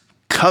keeps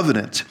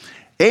covenant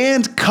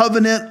and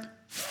covenant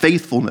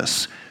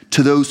faithfulness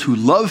to those who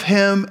love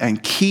him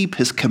and keep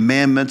his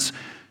commandments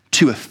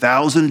to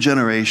 1,000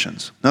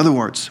 generations. In other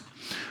words,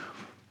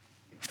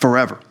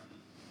 forever.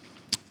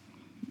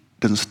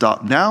 Doesn't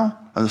stop now,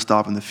 doesn't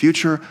stop in the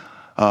future.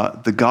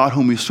 The God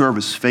whom we serve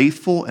is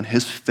faithful, and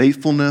his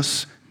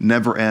faithfulness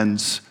never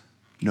ends,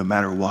 no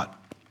matter what.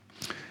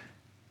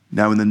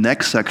 Now in the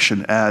next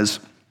section, as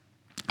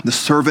the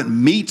servant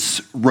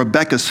meets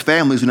Rebekah's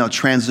family, as we now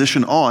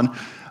transition on,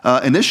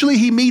 initially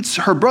he meets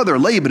her brother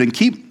Laban, and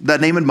keep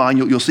that name in mind.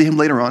 You'll see him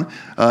later on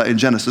in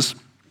Genesis.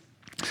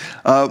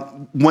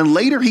 When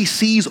later he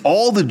sees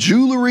all the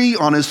jewelry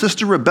on his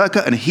sister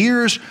Rebekah and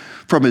hears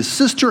from his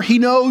sister, he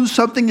knows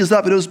something is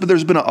up. But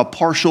there's been a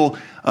partial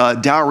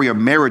dowry or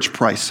marriage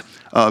price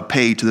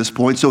paid to this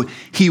point. So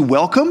he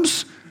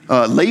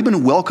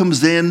Laban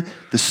welcomes in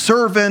the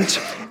servant,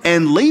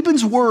 and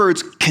Laban's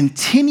words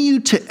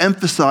continue to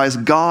emphasize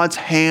God's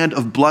hand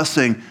of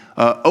blessing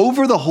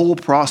over the whole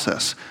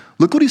process.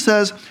 Look what he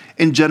says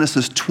in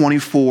Genesis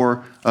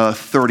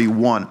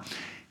 24:31.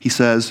 He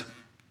says,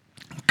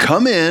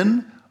 "Come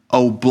in,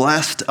 O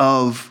blessed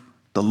of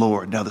the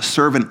Lord." Now the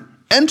servant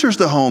enters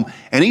the home,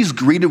 and he's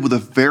greeted with a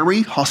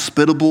very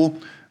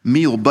hospitable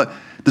meal. But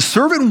the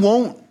servant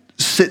won't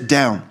sit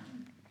down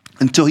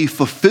until he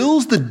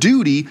fulfills the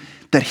duty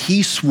that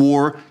he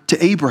swore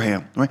to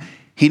Abraham, right?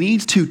 He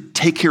needs to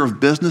take care of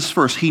business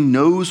first. He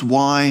knows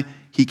why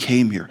he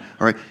came here,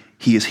 all right?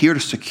 He is here to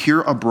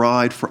secure a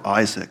bride for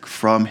Isaac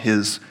from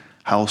his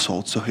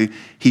household. So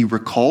he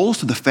recalls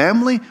to the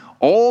family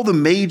all the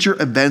major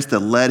events that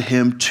led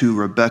him to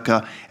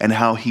Rebekah and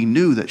how he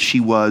knew that she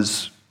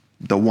was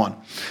the one,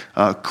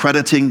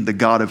 crediting the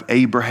God of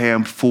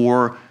Abraham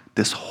for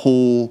this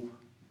whole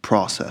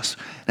process.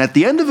 And at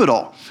the end of it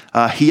all,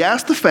 he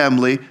asked the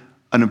family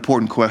an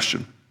important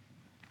question.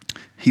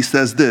 He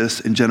says this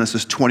in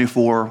Genesis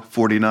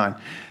 24:49.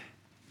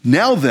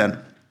 Now then,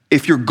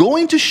 if you're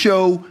going to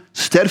show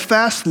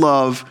steadfast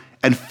love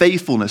and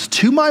faithfulness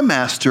to my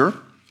master,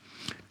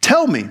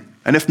 tell me,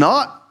 and if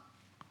not,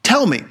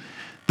 tell me,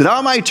 that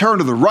I might turn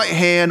to the right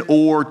hand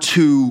or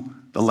to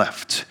the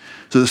left.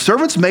 So the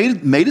servants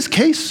made his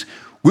case.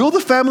 Will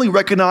the family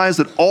recognize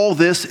that all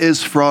this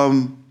is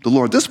from the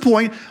Lord? At this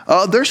point,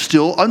 there's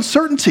still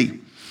uncertainty.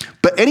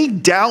 But any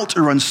doubt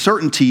or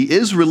uncertainty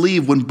is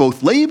relieved when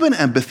both Laban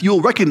and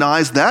Bethuel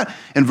recognize that,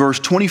 in verse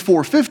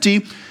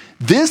 24:50,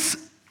 this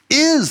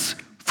is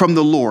from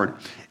the Lord.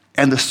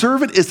 And the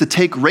servant is to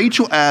take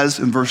Rachel as,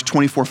 in verse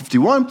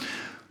 24:51,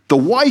 the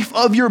wife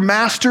of your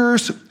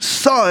master's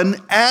son,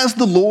 as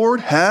the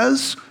Lord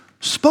has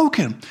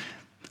spoken.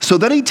 So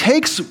then he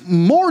takes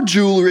more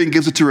jewelry and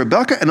gives it to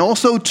Rebekah and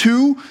also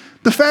to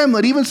the family,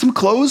 and even some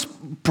clothes,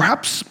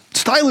 perhaps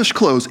stylish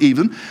clothes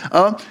even,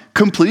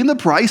 completing the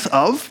price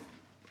of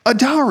a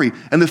dowry.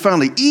 And the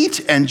family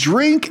eat and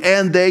drink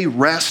and they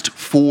rest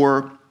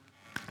for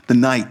the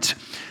night.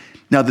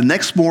 Now the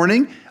next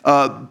morning,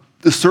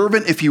 the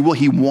servant, if you will,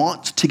 he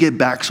wants to get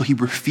back, so he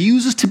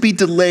refuses to be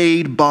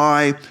delayed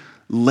by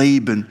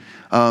Laban.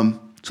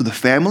 So the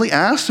family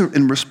asks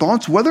in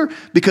response whether,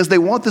 because they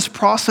want this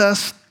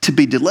process to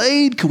be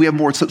delayed, can we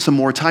have some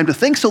more time to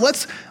think? So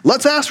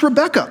let's ask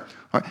Rebekah,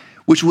 all right,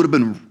 which would have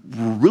been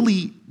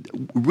really,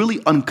 really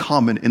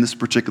uncommon in this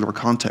particular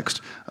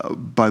context,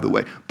 by the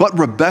way. But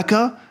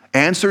Rebekah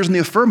answers in the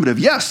affirmative.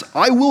 Yes,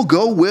 I will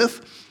go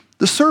with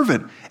the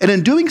servant. And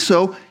in doing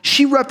so,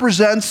 she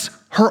represents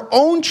her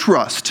own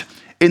trust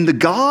in the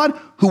God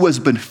who has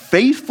been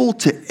faithful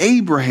to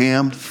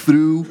Abraham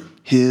through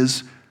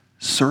his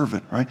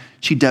servant, right?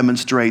 She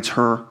demonstrates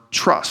her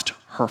trust,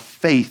 her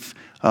faith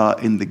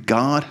in the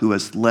God who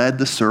has led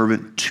the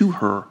servant to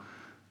her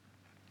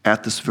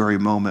at this very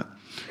moment.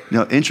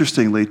 Now,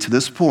 interestingly, to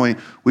this point,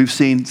 we've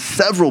seen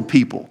several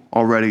people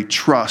already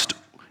trust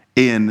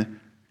in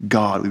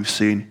God. We've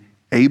seen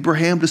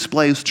Abraham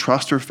display his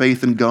trust or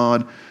faith in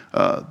God,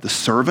 the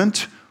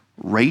servant,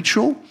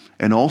 Rachel,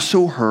 and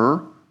also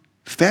her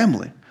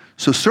family.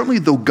 So certainly,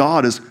 though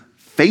God is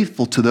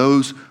faithful to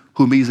those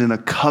whom he's in a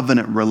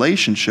covenant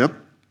relationship,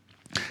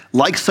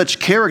 like such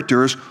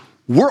characters,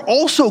 we're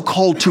also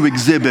called to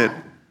exhibit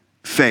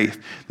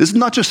faith. This is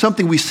not just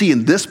something we see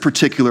in this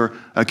particular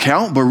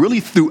account, but really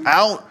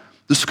throughout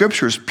the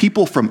scriptures.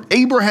 People from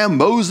Abraham,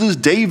 Moses,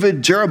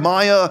 David,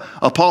 Jeremiah,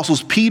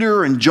 apostles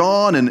Peter and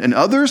John and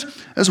others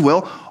as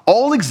well,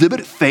 all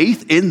exhibit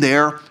faith in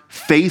their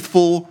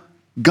faithful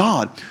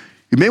God.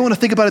 You may want to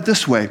think about it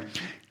this way.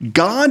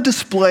 God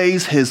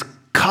displays his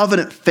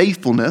covenant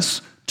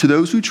faithfulness to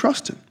those who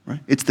trust him, right?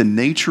 It's the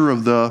nature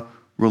of the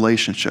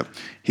relationship.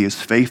 He is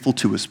faithful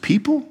to his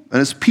people, and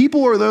his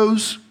people are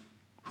those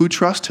who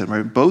trust him,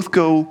 right? Both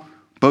go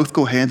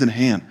hand in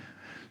hand.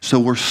 So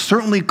we're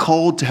certainly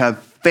called to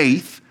have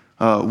faith,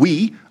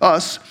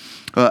 us,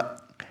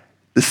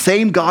 the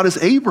same God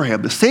as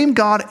Abraham, the same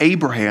God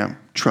Abraham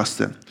trusts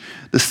in,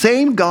 the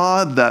same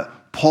God that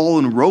Paul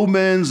in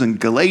Romans and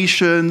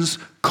Galatians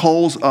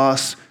calls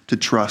us to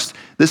trust.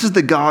 This is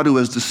the God who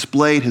has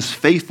displayed his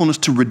faithfulness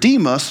to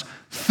redeem us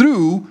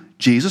through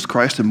Jesus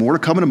Christ, and more to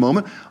come in a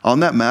moment on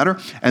that matter.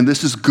 And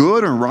this is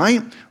good and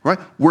right?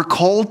 We're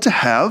called to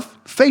have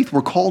faith.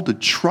 We're called to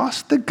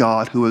trust the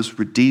God who has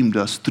redeemed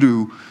us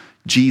through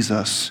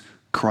Jesus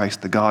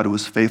Christ, the God who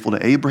is faithful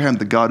to Abraham,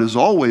 the God who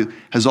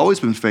has always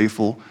been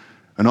faithful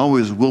and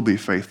always will be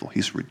faithful.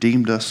 He's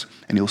redeemed us,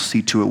 and he'll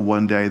see to it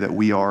one day that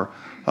we are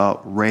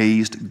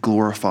raised,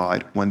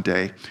 glorified one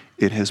day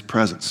in his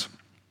presence.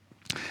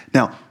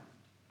 Now,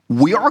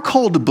 we are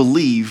called to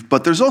believe,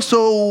 but there's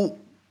also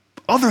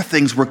other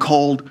things we're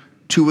called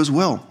to as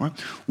well. Right?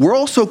 We're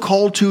also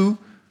called to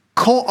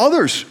call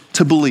others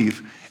to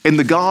believe in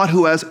the God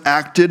who has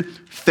acted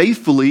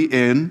faithfully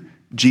in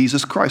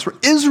Jesus Christ. Where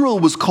Israel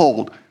was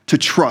called to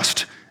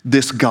trust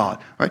this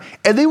God, right?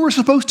 And they were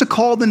supposed to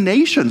call the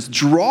nations,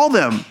 draw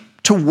them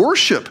to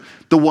worship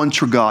the one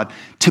true God,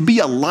 to be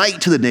a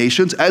light to the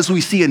nations, as we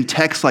see in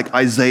texts like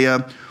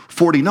Isaiah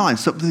 49,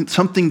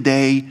 something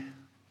they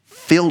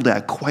failed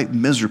at quite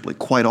miserably,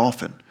 quite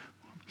often.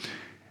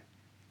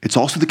 It's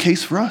also the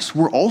case for us.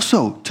 We're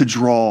also to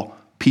draw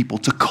people,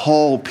 to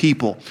call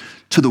people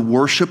to the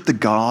worship the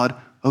God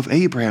of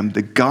Abraham,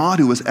 the God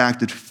who has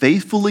acted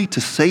faithfully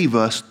to save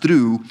us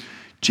through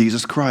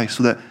Jesus Christ,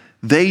 so that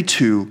they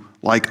too,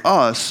 like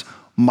us,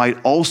 might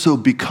also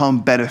become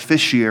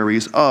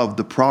beneficiaries of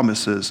the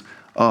promises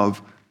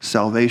of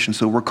salvation.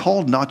 So we're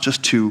called not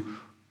just to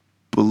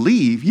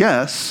believe,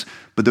 yes,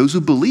 but but those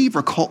who believe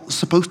are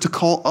supposed to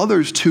call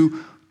others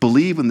to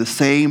believe in the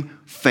same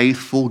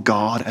faithful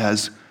God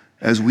as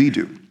we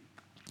do.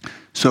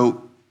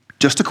 So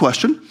just a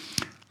question,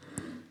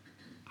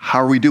 how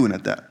are we doing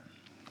at that?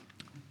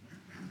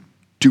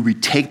 Do we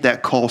take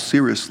that call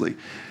seriously?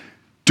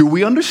 Do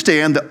we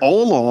understand that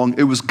all along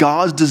it was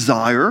God's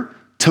desire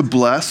to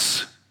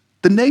bless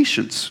the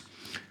nations,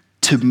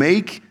 to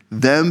make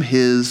them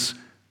his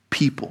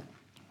people?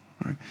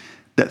 Right?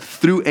 That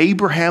through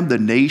Abraham, the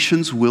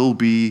nations will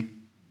be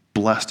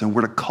blessed. And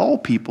we're to call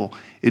people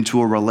into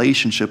a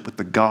relationship with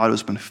the God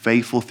who's been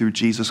faithful through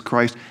Jesus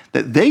Christ,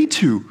 that they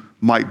too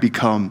might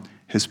become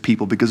his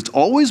people. Because it's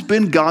always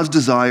been God's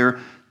desire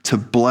to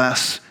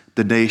bless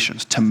the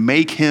nations, to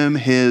make him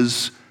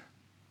his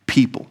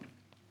people.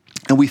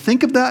 And we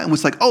think of that and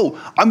it's like, oh,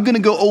 I'm going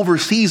to go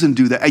overseas and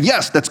do that. And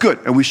yes, that's good.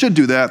 And we should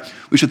do that.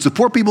 We should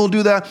support people who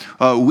do that.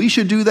 We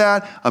should do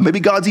that. Maybe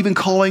God's even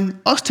calling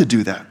us to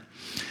do that.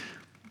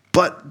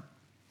 But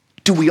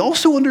do we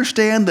also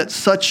understand that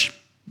such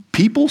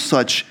people,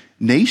 such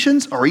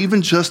nations are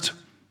even just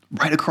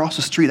right across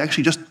the street,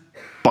 actually just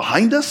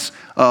behind us?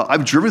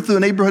 I've driven through the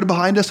neighborhood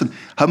behind us, and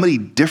how many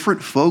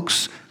different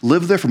folks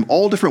live there from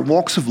all different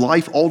walks of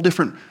life, all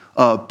different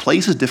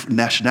places, different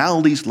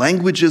nationalities,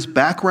 languages,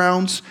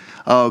 backgrounds.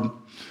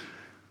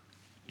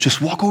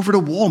 Just walk over to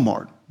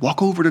Walmart,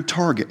 walk over to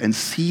Target, and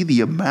see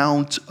the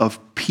amount of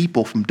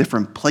people from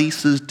different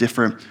places,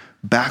 different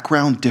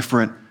background,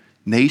 different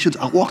nations.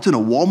 I walked into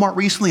Walmart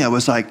recently. I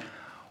was like,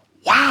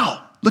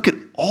 wow, look at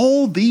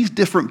all these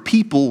different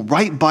people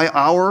right by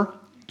our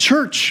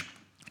church.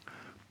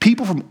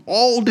 People from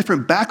all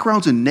different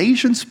backgrounds and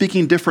nations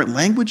speaking different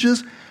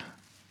languages.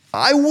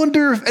 I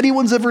wonder if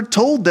anyone's ever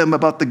told them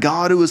about the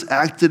God who has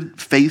acted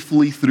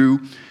faithfully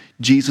through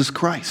Jesus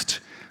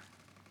Christ.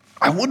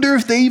 I wonder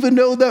if they even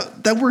know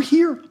that we're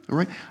here,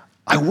 right?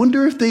 I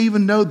wonder if they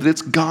even know that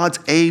it's God's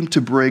aim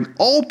to bring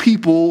all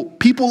people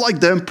like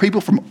them, people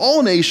from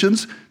all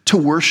nations, to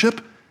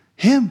worship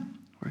him.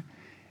 Right?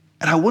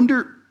 And I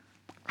wonder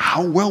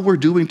how well we're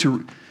doing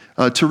to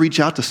reach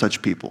out to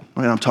such people.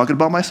 Right? I'm talking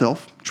about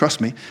myself,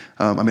 trust me.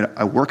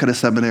 I work at a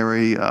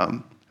seminary.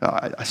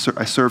 I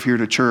serve here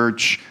at a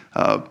church.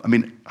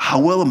 How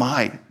well am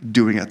I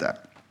doing at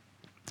that?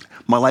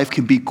 My life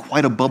can be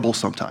quite a bubble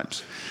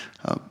sometimes.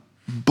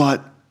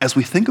 But as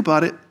we think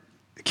about it,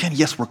 again,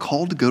 yes, we're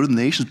called to go to the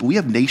nations, but we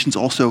have nations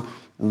also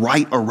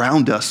right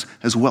around us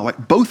as well.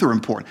 Right? Both are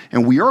important,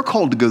 and we are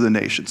called to go to the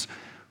nations.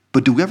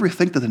 But do we ever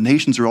think that the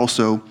nations are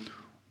also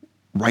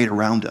right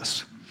around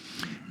us?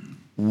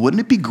 Wouldn't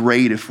it be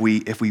great if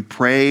we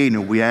pray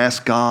and we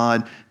ask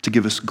God to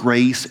give us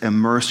grace and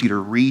mercy to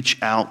reach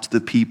out to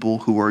the people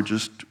who are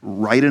just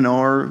right in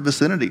our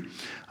vicinity?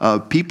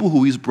 People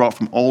who he's brought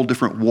from all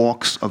different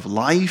walks of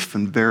life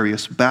and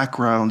various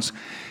backgrounds,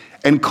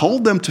 and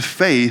called them to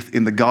faith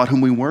in the God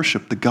whom we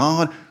worship, the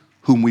God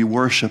whom we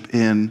worship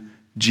in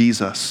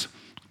Jesus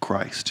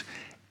Christ.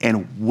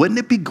 And wouldn't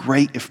it be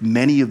great if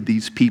many of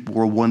these people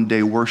were one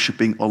day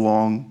worshiping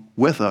along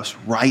with us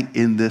right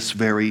in this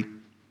very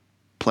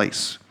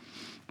place?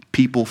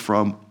 People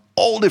from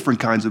all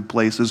different kinds of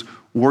places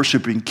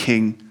worshiping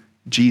King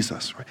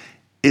Jesus. Right?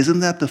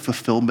 Isn't that the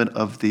fulfillment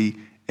of the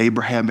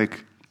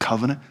Abrahamic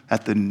covenant,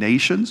 that the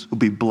nations will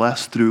be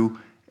blessed through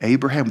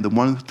Abraham? The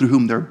one through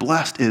whom they're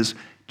blessed is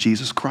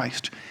Jesus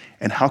Christ.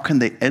 And how can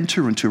they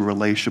enter into a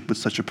relationship with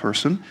such a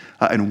person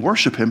and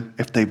worship him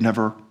if they've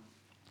never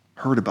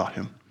heard about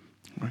him?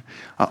 Right?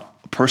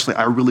 Personally,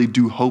 I really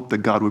do hope that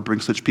God would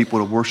bring such people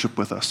to worship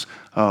with us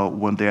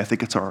one day. I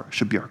think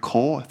should be our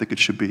call. I think it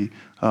should be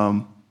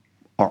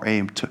our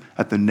aim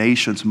that the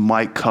nations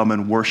might come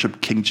and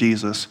worship King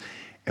Jesus.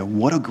 And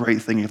what a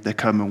great thing if they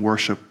come and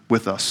worship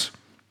with us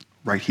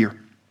right here.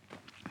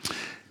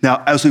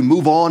 Now, as we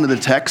move on in the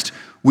text,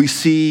 we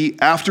see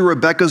after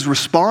Rebekah's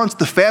response,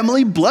 the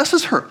family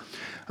blesses her.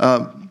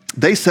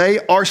 They say,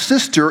 our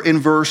sister, in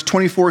verse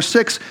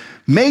 24:6,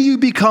 may you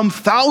become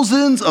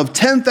thousands of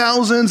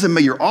 10,000s, and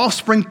may your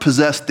offspring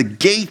possess the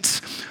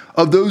gates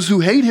of those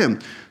who hate him.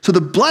 So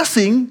the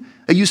blessing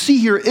that you see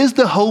here is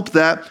the hope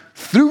that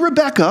through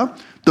Rebekah,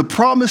 the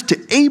promise to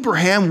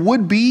Abraham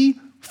would be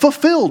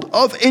fulfilled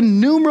of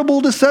innumerable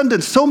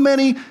descendants, so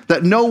many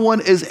that no one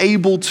is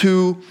able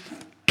to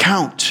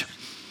count.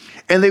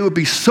 And they would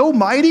be so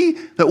mighty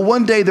that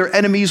one day their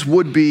enemies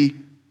would be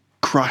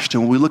crushed.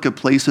 And when we look at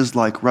places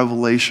like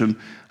Revelation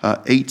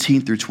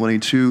 18 through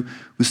 22,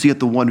 we see that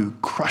the one who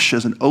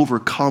crushes and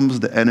overcomes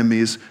the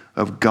enemies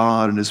of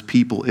God and his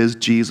people is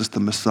Jesus,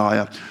 the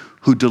Messiah,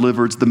 who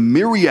delivers the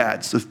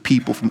myriads of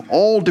people from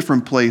all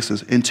different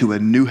places into a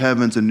new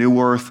heavens and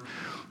new earth,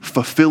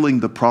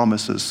 fulfilling the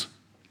promises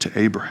to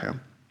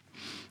Abraham,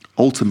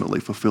 ultimately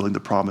fulfilling the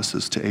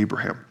promises to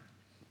Abraham.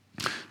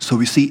 So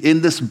we see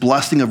in this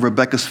blessing of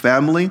Rebekah's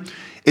family,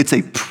 it's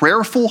a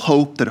prayerful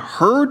hope that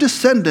her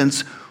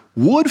descendants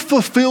would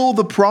fulfill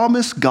the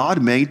promise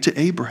God made to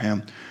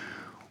Abraham.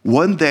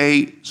 When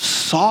they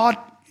saw,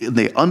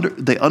 they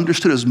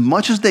understood as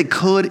much as they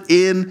could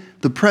in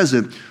the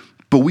present,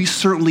 but we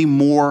certainly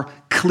more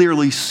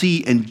clearly see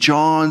in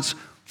John's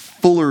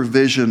fuller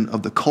vision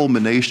of the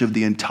culmination of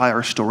the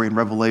entire story in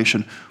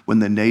Revelation when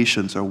the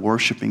nations are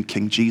worshiping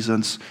King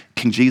Jesus,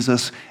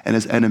 and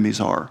his enemies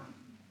are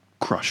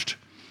crushed.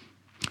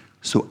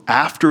 So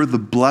after the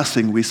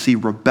blessing, we see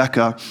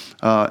Rebekah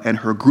and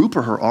her group,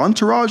 or her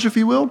entourage, if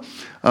you will.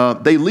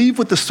 They leave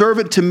with the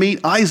servant to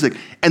meet Isaac.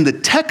 And the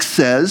text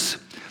says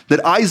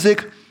that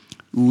Isaac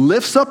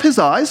lifts up his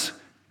eyes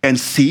and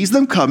sees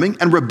them coming,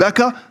 and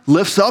Rebekah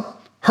lifts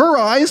up her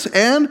eyes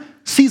and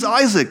sees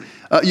Isaac.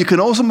 You can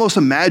almost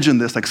imagine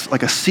this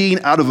like a scene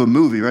out of a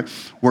movie, right?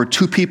 Where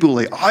two people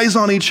lay eyes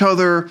on each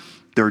other,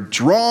 they're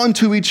drawn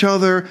to each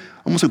other,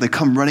 almost like they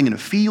come running in a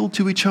field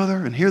to each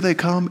other, and here they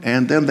come,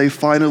 and then they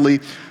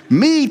finally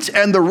meet,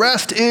 and the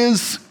rest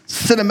is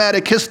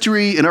cinematic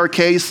history, in our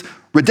case,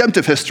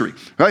 redemptive history,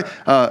 right?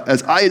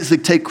 As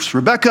Isaac takes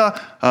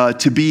Rebekah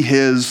to be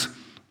his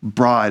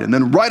bride. And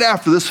then right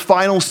after this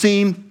final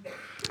scene,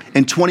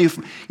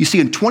 you see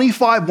in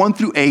 25, 1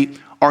 through 8,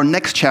 our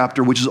next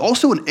chapter, which is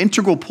also an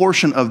integral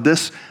portion of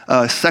this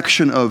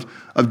section of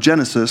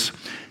Genesis,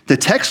 the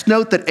text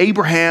note that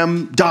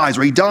Abraham dies,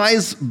 or he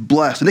dies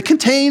blessed, and it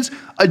contains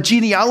a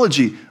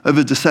genealogy of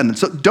his descendants.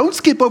 So don't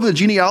skip over the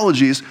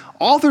genealogies.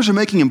 Authors are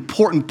making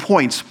important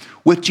points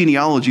with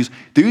genealogies.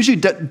 They're usually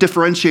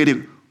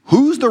differentiating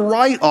who's the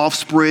right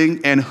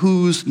offspring and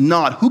who's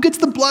not, who gets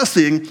the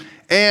blessing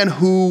and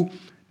who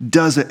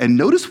doesn't. And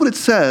notice what it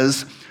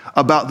says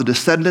about the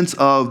descendants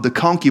of the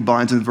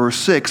concubines in verse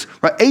 6.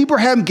 Right?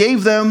 Abraham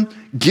gave them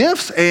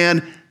gifts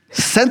and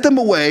sent them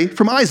away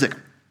from Isaac.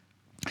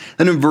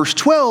 Then in verse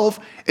 12,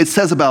 it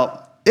says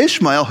about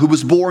Ishmael, who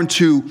was born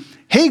to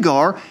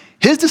Hagar,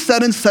 his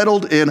descendants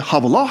settled in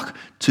Havilah,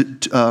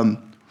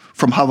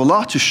 from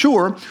Havilah to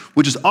Shur,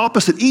 which is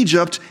opposite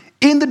Egypt,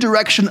 in the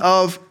direction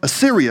of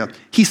Assyria.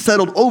 He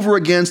settled over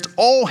against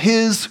all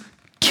his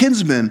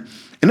kinsmen.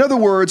 In other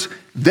words,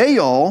 they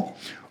all,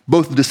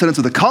 both the descendants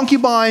of the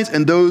concubines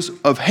and those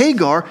of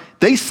Hagar,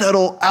 they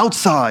settle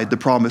outside the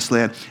promised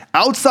land,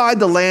 outside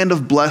the land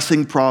of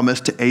blessing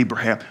promised to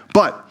Abraham.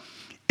 But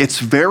it's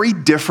very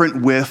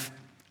different with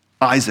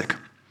Isaac.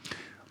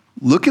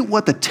 Look at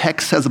what the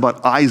text says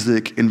about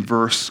Isaac in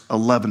verse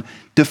 11,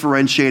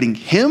 differentiating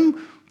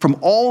him from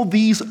all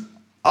these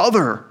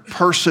other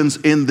persons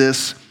in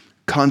this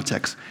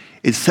context.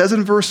 It says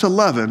in verse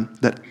 11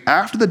 that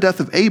after the death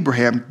of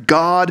Abraham,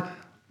 God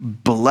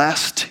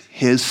blessed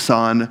his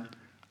son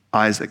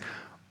Isaac.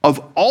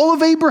 Of all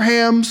of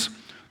Abraham's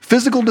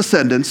physical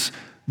descendants,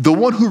 the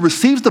one who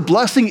receives the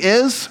blessing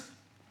is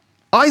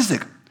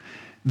Isaac.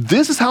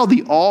 This is how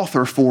the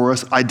author for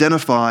us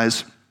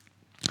identifies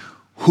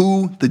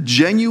who the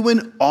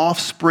genuine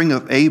offspring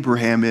of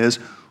Abraham is,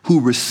 who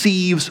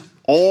receives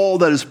all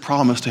that is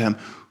promised to him.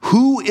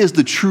 Who is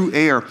the true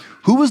heir?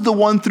 Who is the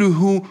one through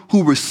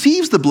who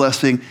receives the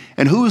blessing,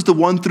 and who is the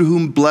one through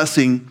whom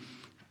blessing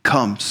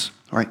comes?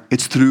 All right,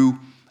 it's through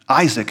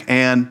Isaac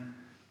and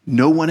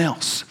no one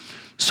else.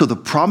 So the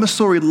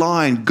promissory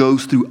line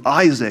goes through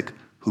Isaac,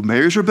 who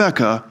marries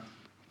Rebekah,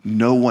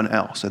 no one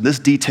else. And this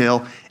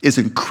detail is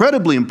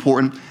incredibly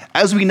important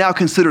as we now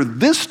consider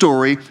this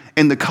story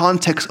in the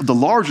context of the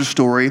larger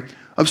story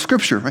of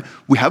Scripture. Right?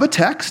 We have a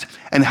text,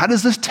 and how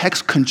does this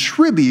text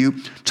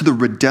contribute to the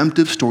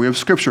redemptive story of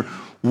Scripture?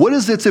 What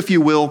is its, if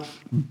you will,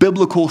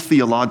 biblical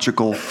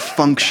theological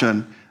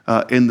function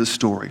in the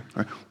story?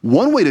 Right?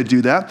 One way to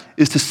do that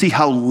is to see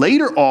how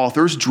later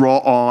authors draw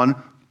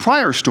on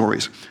prior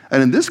stories.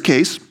 And in this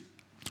case,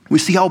 we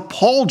see how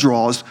Paul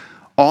draws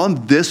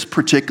on this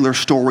particular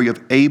story of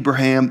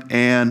Abraham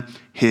and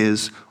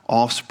his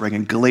offspring.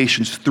 In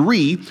Galatians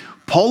 3,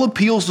 Paul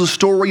appeals the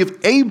story of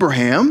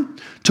Abraham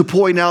to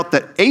point out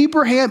that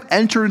Abraham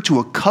entered into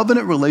a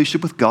covenant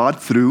relationship with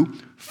God through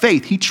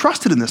faith. He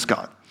trusted in this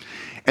God.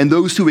 And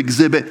those who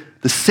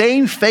exhibit the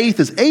same faith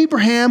as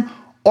Abraham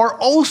are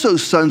also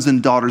sons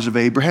and daughters of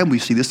Abraham. We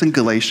see this in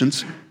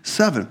Galatians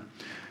 7.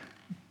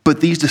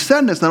 But these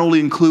descendants not only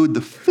include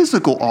the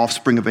physical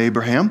offspring of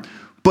Abraham,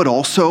 but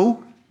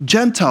also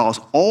Gentiles,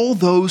 all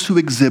those who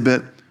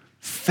exhibit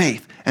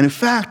faith. And in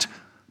fact,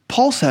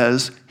 Paul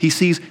says he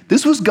sees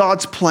this was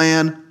God's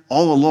plan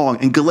all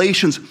along. In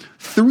Galatians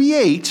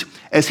 3:8,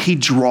 as he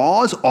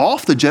draws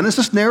off the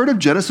Genesis narrative,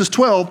 Genesis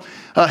 12,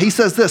 he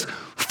says this,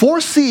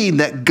 foreseeing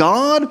that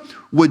God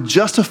would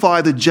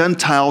justify the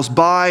Gentiles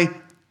by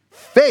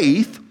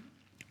faith,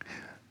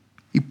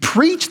 God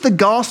preached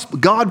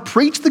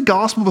the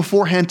gospel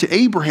beforehand to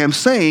Abraham,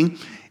 saying,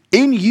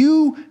 in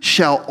you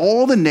shall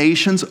all the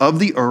nations of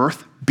the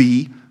earth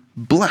be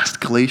blessed.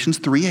 Galatians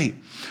 3:8.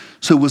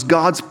 So it was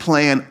God's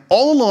plan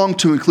all along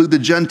to include the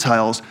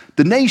Gentiles,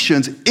 the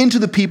nations, into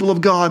the people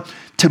of God,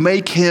 to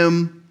make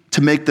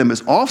them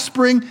his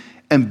offspring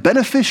and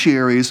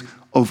beneficiaries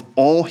of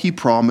all he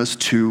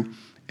promised to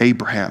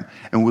Abraham.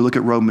 And when we look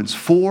at Romans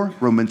 4,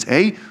 Romans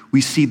 8,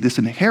 we see this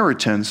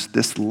inheritance,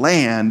 this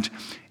land,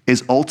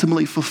 is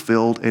ultimately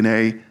fulfilled in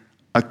a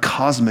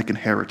cosmic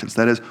inheritance.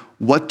 That is,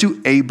 what do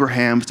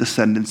Abraham's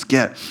descendants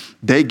get?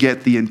 They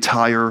get the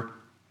entire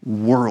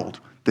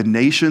world. The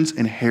nations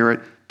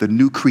inherit the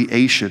new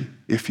creation,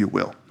 if you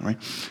will. Right?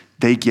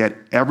 they get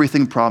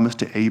everything promised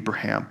to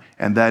Abraham,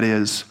 and that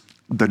is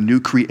the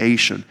new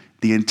creation,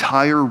 the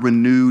entire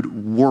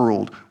renewed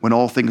world, when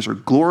all things are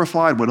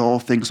glorified, when all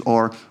things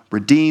are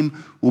redeemed,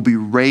 will be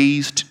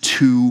raised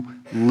to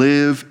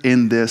live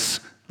in this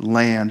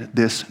land,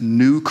 this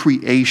new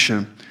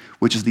creation,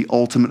 which is the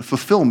ultimate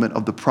fulfillment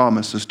of the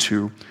promises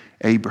to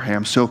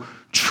Abraham. So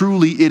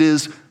truly it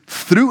is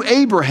through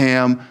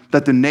Abraham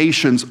that the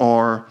nations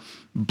are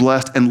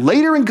blessed. And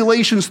later in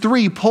Galatians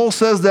 3, Paul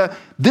says that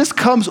this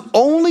comes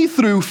only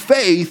through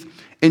faith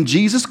in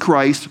Jesus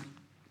Christ,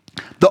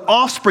 the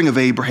offspring of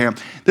Abraham.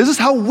 This is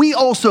how we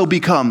also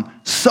become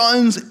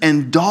sons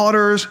and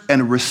daughters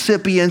and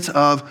recipients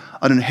of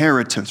an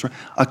inheritance, right?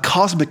 A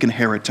cosmic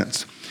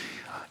inheritance.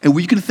 And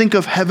we can think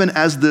of heaven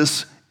as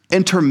this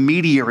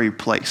intermediary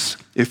place,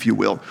 if you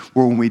will,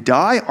 where when we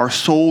die, our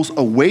souls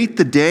await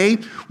the day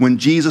when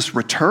Jesus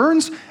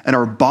returns and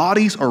our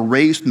bodies are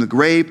raised from the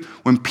grave,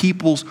 when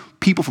people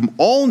from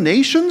all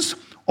nations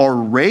are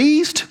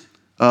raised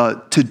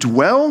to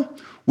dwell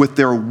with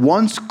their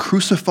once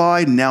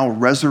crucified, now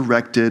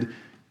resurrected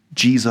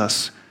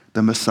Jesus,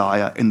 the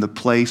Messiah, in the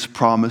place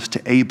promised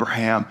to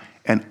Abraham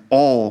and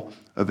all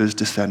of his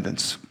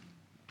descendants.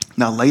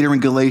 Now, later in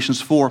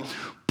Galatians 4,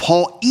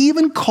 Paul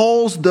even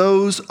calls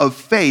those of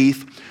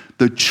faith,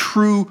 the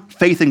true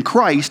faith in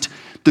Christ,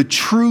 the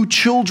true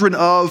children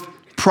of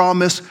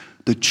promise,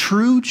 the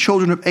true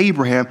children of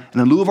Abraham.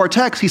 And in lieu of our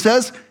text, he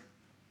says,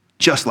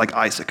 just like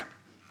Isaac.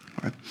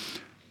 All right.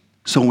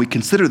 So when we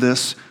consider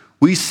this,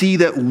 we see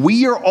that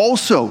we are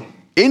also,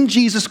 in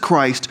Jesus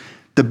Christ,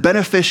 the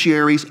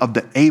beneficiaries of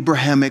the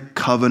Abrahamic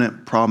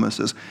covenant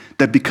promises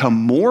that become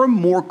more and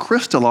more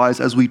crystallized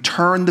as we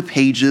turn the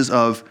pages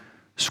of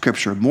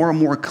Scripture, more and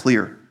more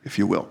clear, if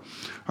you will.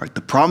 All right,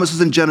 the promises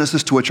in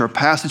Genesis to which our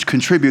passage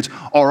contributes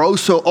are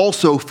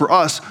also for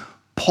us.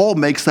 Paul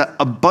makes that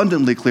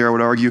abundantly clear, I would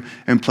argue,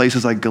 in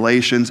places like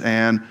Galatians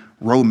and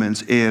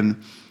Romans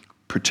in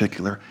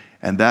particular.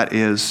 And that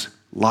is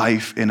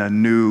life in a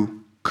new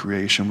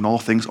creation. When all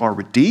things are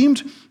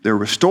redeemed, they're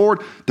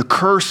restored, the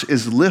curse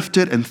is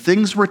lifted, and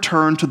things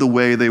return to the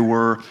way they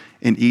were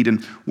in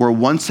Eden, where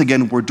once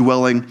again we're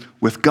dwelling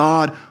with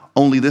God,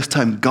 only this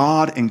time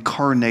God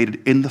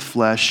incarnated in the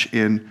flesh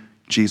in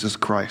Jesus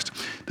Christ.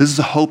 This is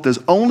a hope that is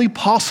only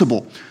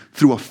possible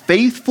through a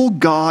faithful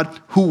God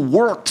who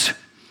worked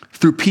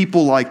through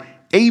people like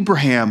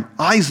Abraham,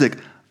 Isaac,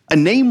 a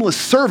nameless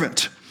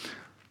servant,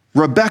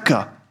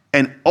 Rebekah,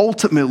 and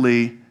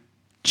ultimately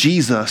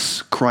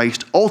Jesus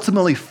Christ,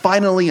 ultimately,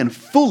 finally, and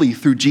fully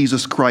through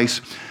Jesus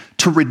Christ,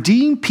 to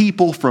redeem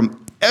people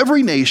from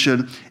every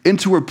nation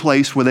into a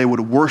place where they would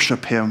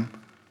worship him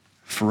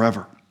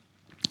forever.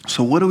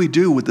 So what do we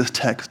do with this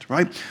text,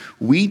 right?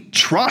 We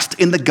trust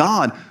in the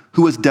God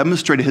who has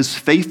demonstrated his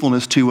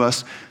faithfulness to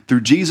us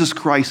through Jesus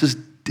Christ,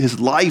 his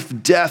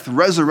life, death,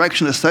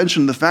 resurrection,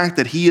 ascension, the fact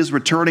that he is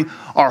returning.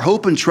 Our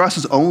hope and trust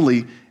is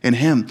only in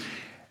him.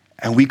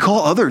 And we call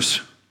others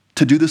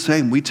to do the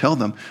same. We tell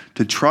them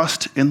to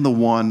trust in the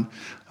one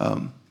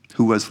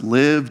who has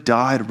lived,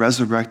 died,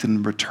 resurrected,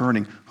 and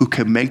returning, who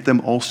can make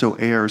them also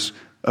heirs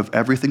of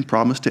everything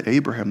promised to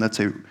Abraham. That's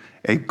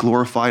a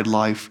glorified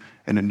life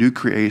and a new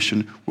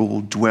creation where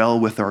we'll dwell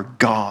with our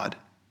God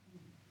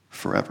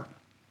forever.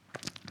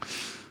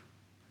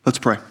 Let's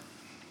pray.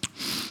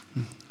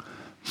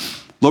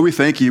 Lord, we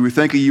thank you. We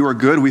thank you you are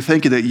good. We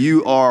thank you that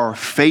you are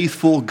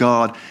faithful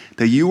God,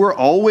 that you are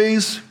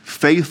always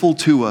faithful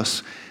to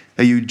us,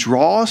 that you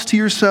draw us to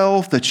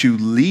yourself, that you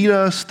lead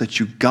us, that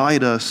you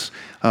guide us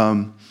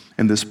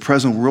in this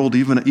present world,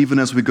 even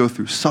as we go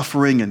through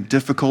suffering and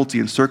difficulty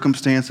and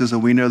circumstances,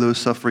 and we know those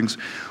sufferings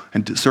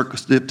and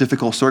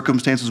difficult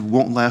circumstances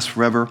won't last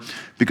forever,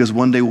 because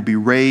one day we'll be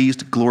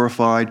raised,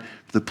 glorified,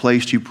 the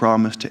place you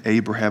promised to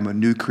Abraham, a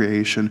new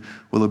creation.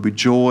 Will there be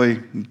joy,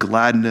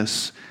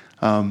 gladness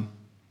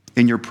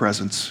in your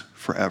presence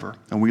forever?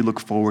 And we look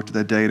forward to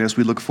that day. And as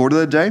we look forward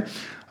to that day,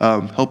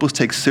 help us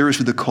take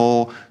seriously the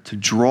call to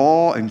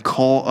draw and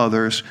call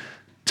others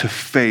to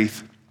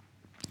faith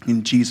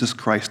in Jesus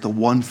Christ, the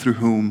one through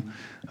whom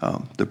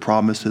the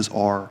promises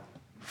are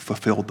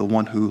fulfilled, the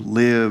one who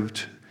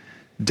lived,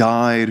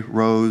 died,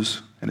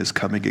 rose, and is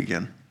coming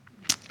again.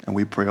 And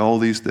we pray all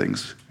these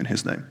things in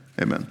his name.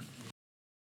 Amen.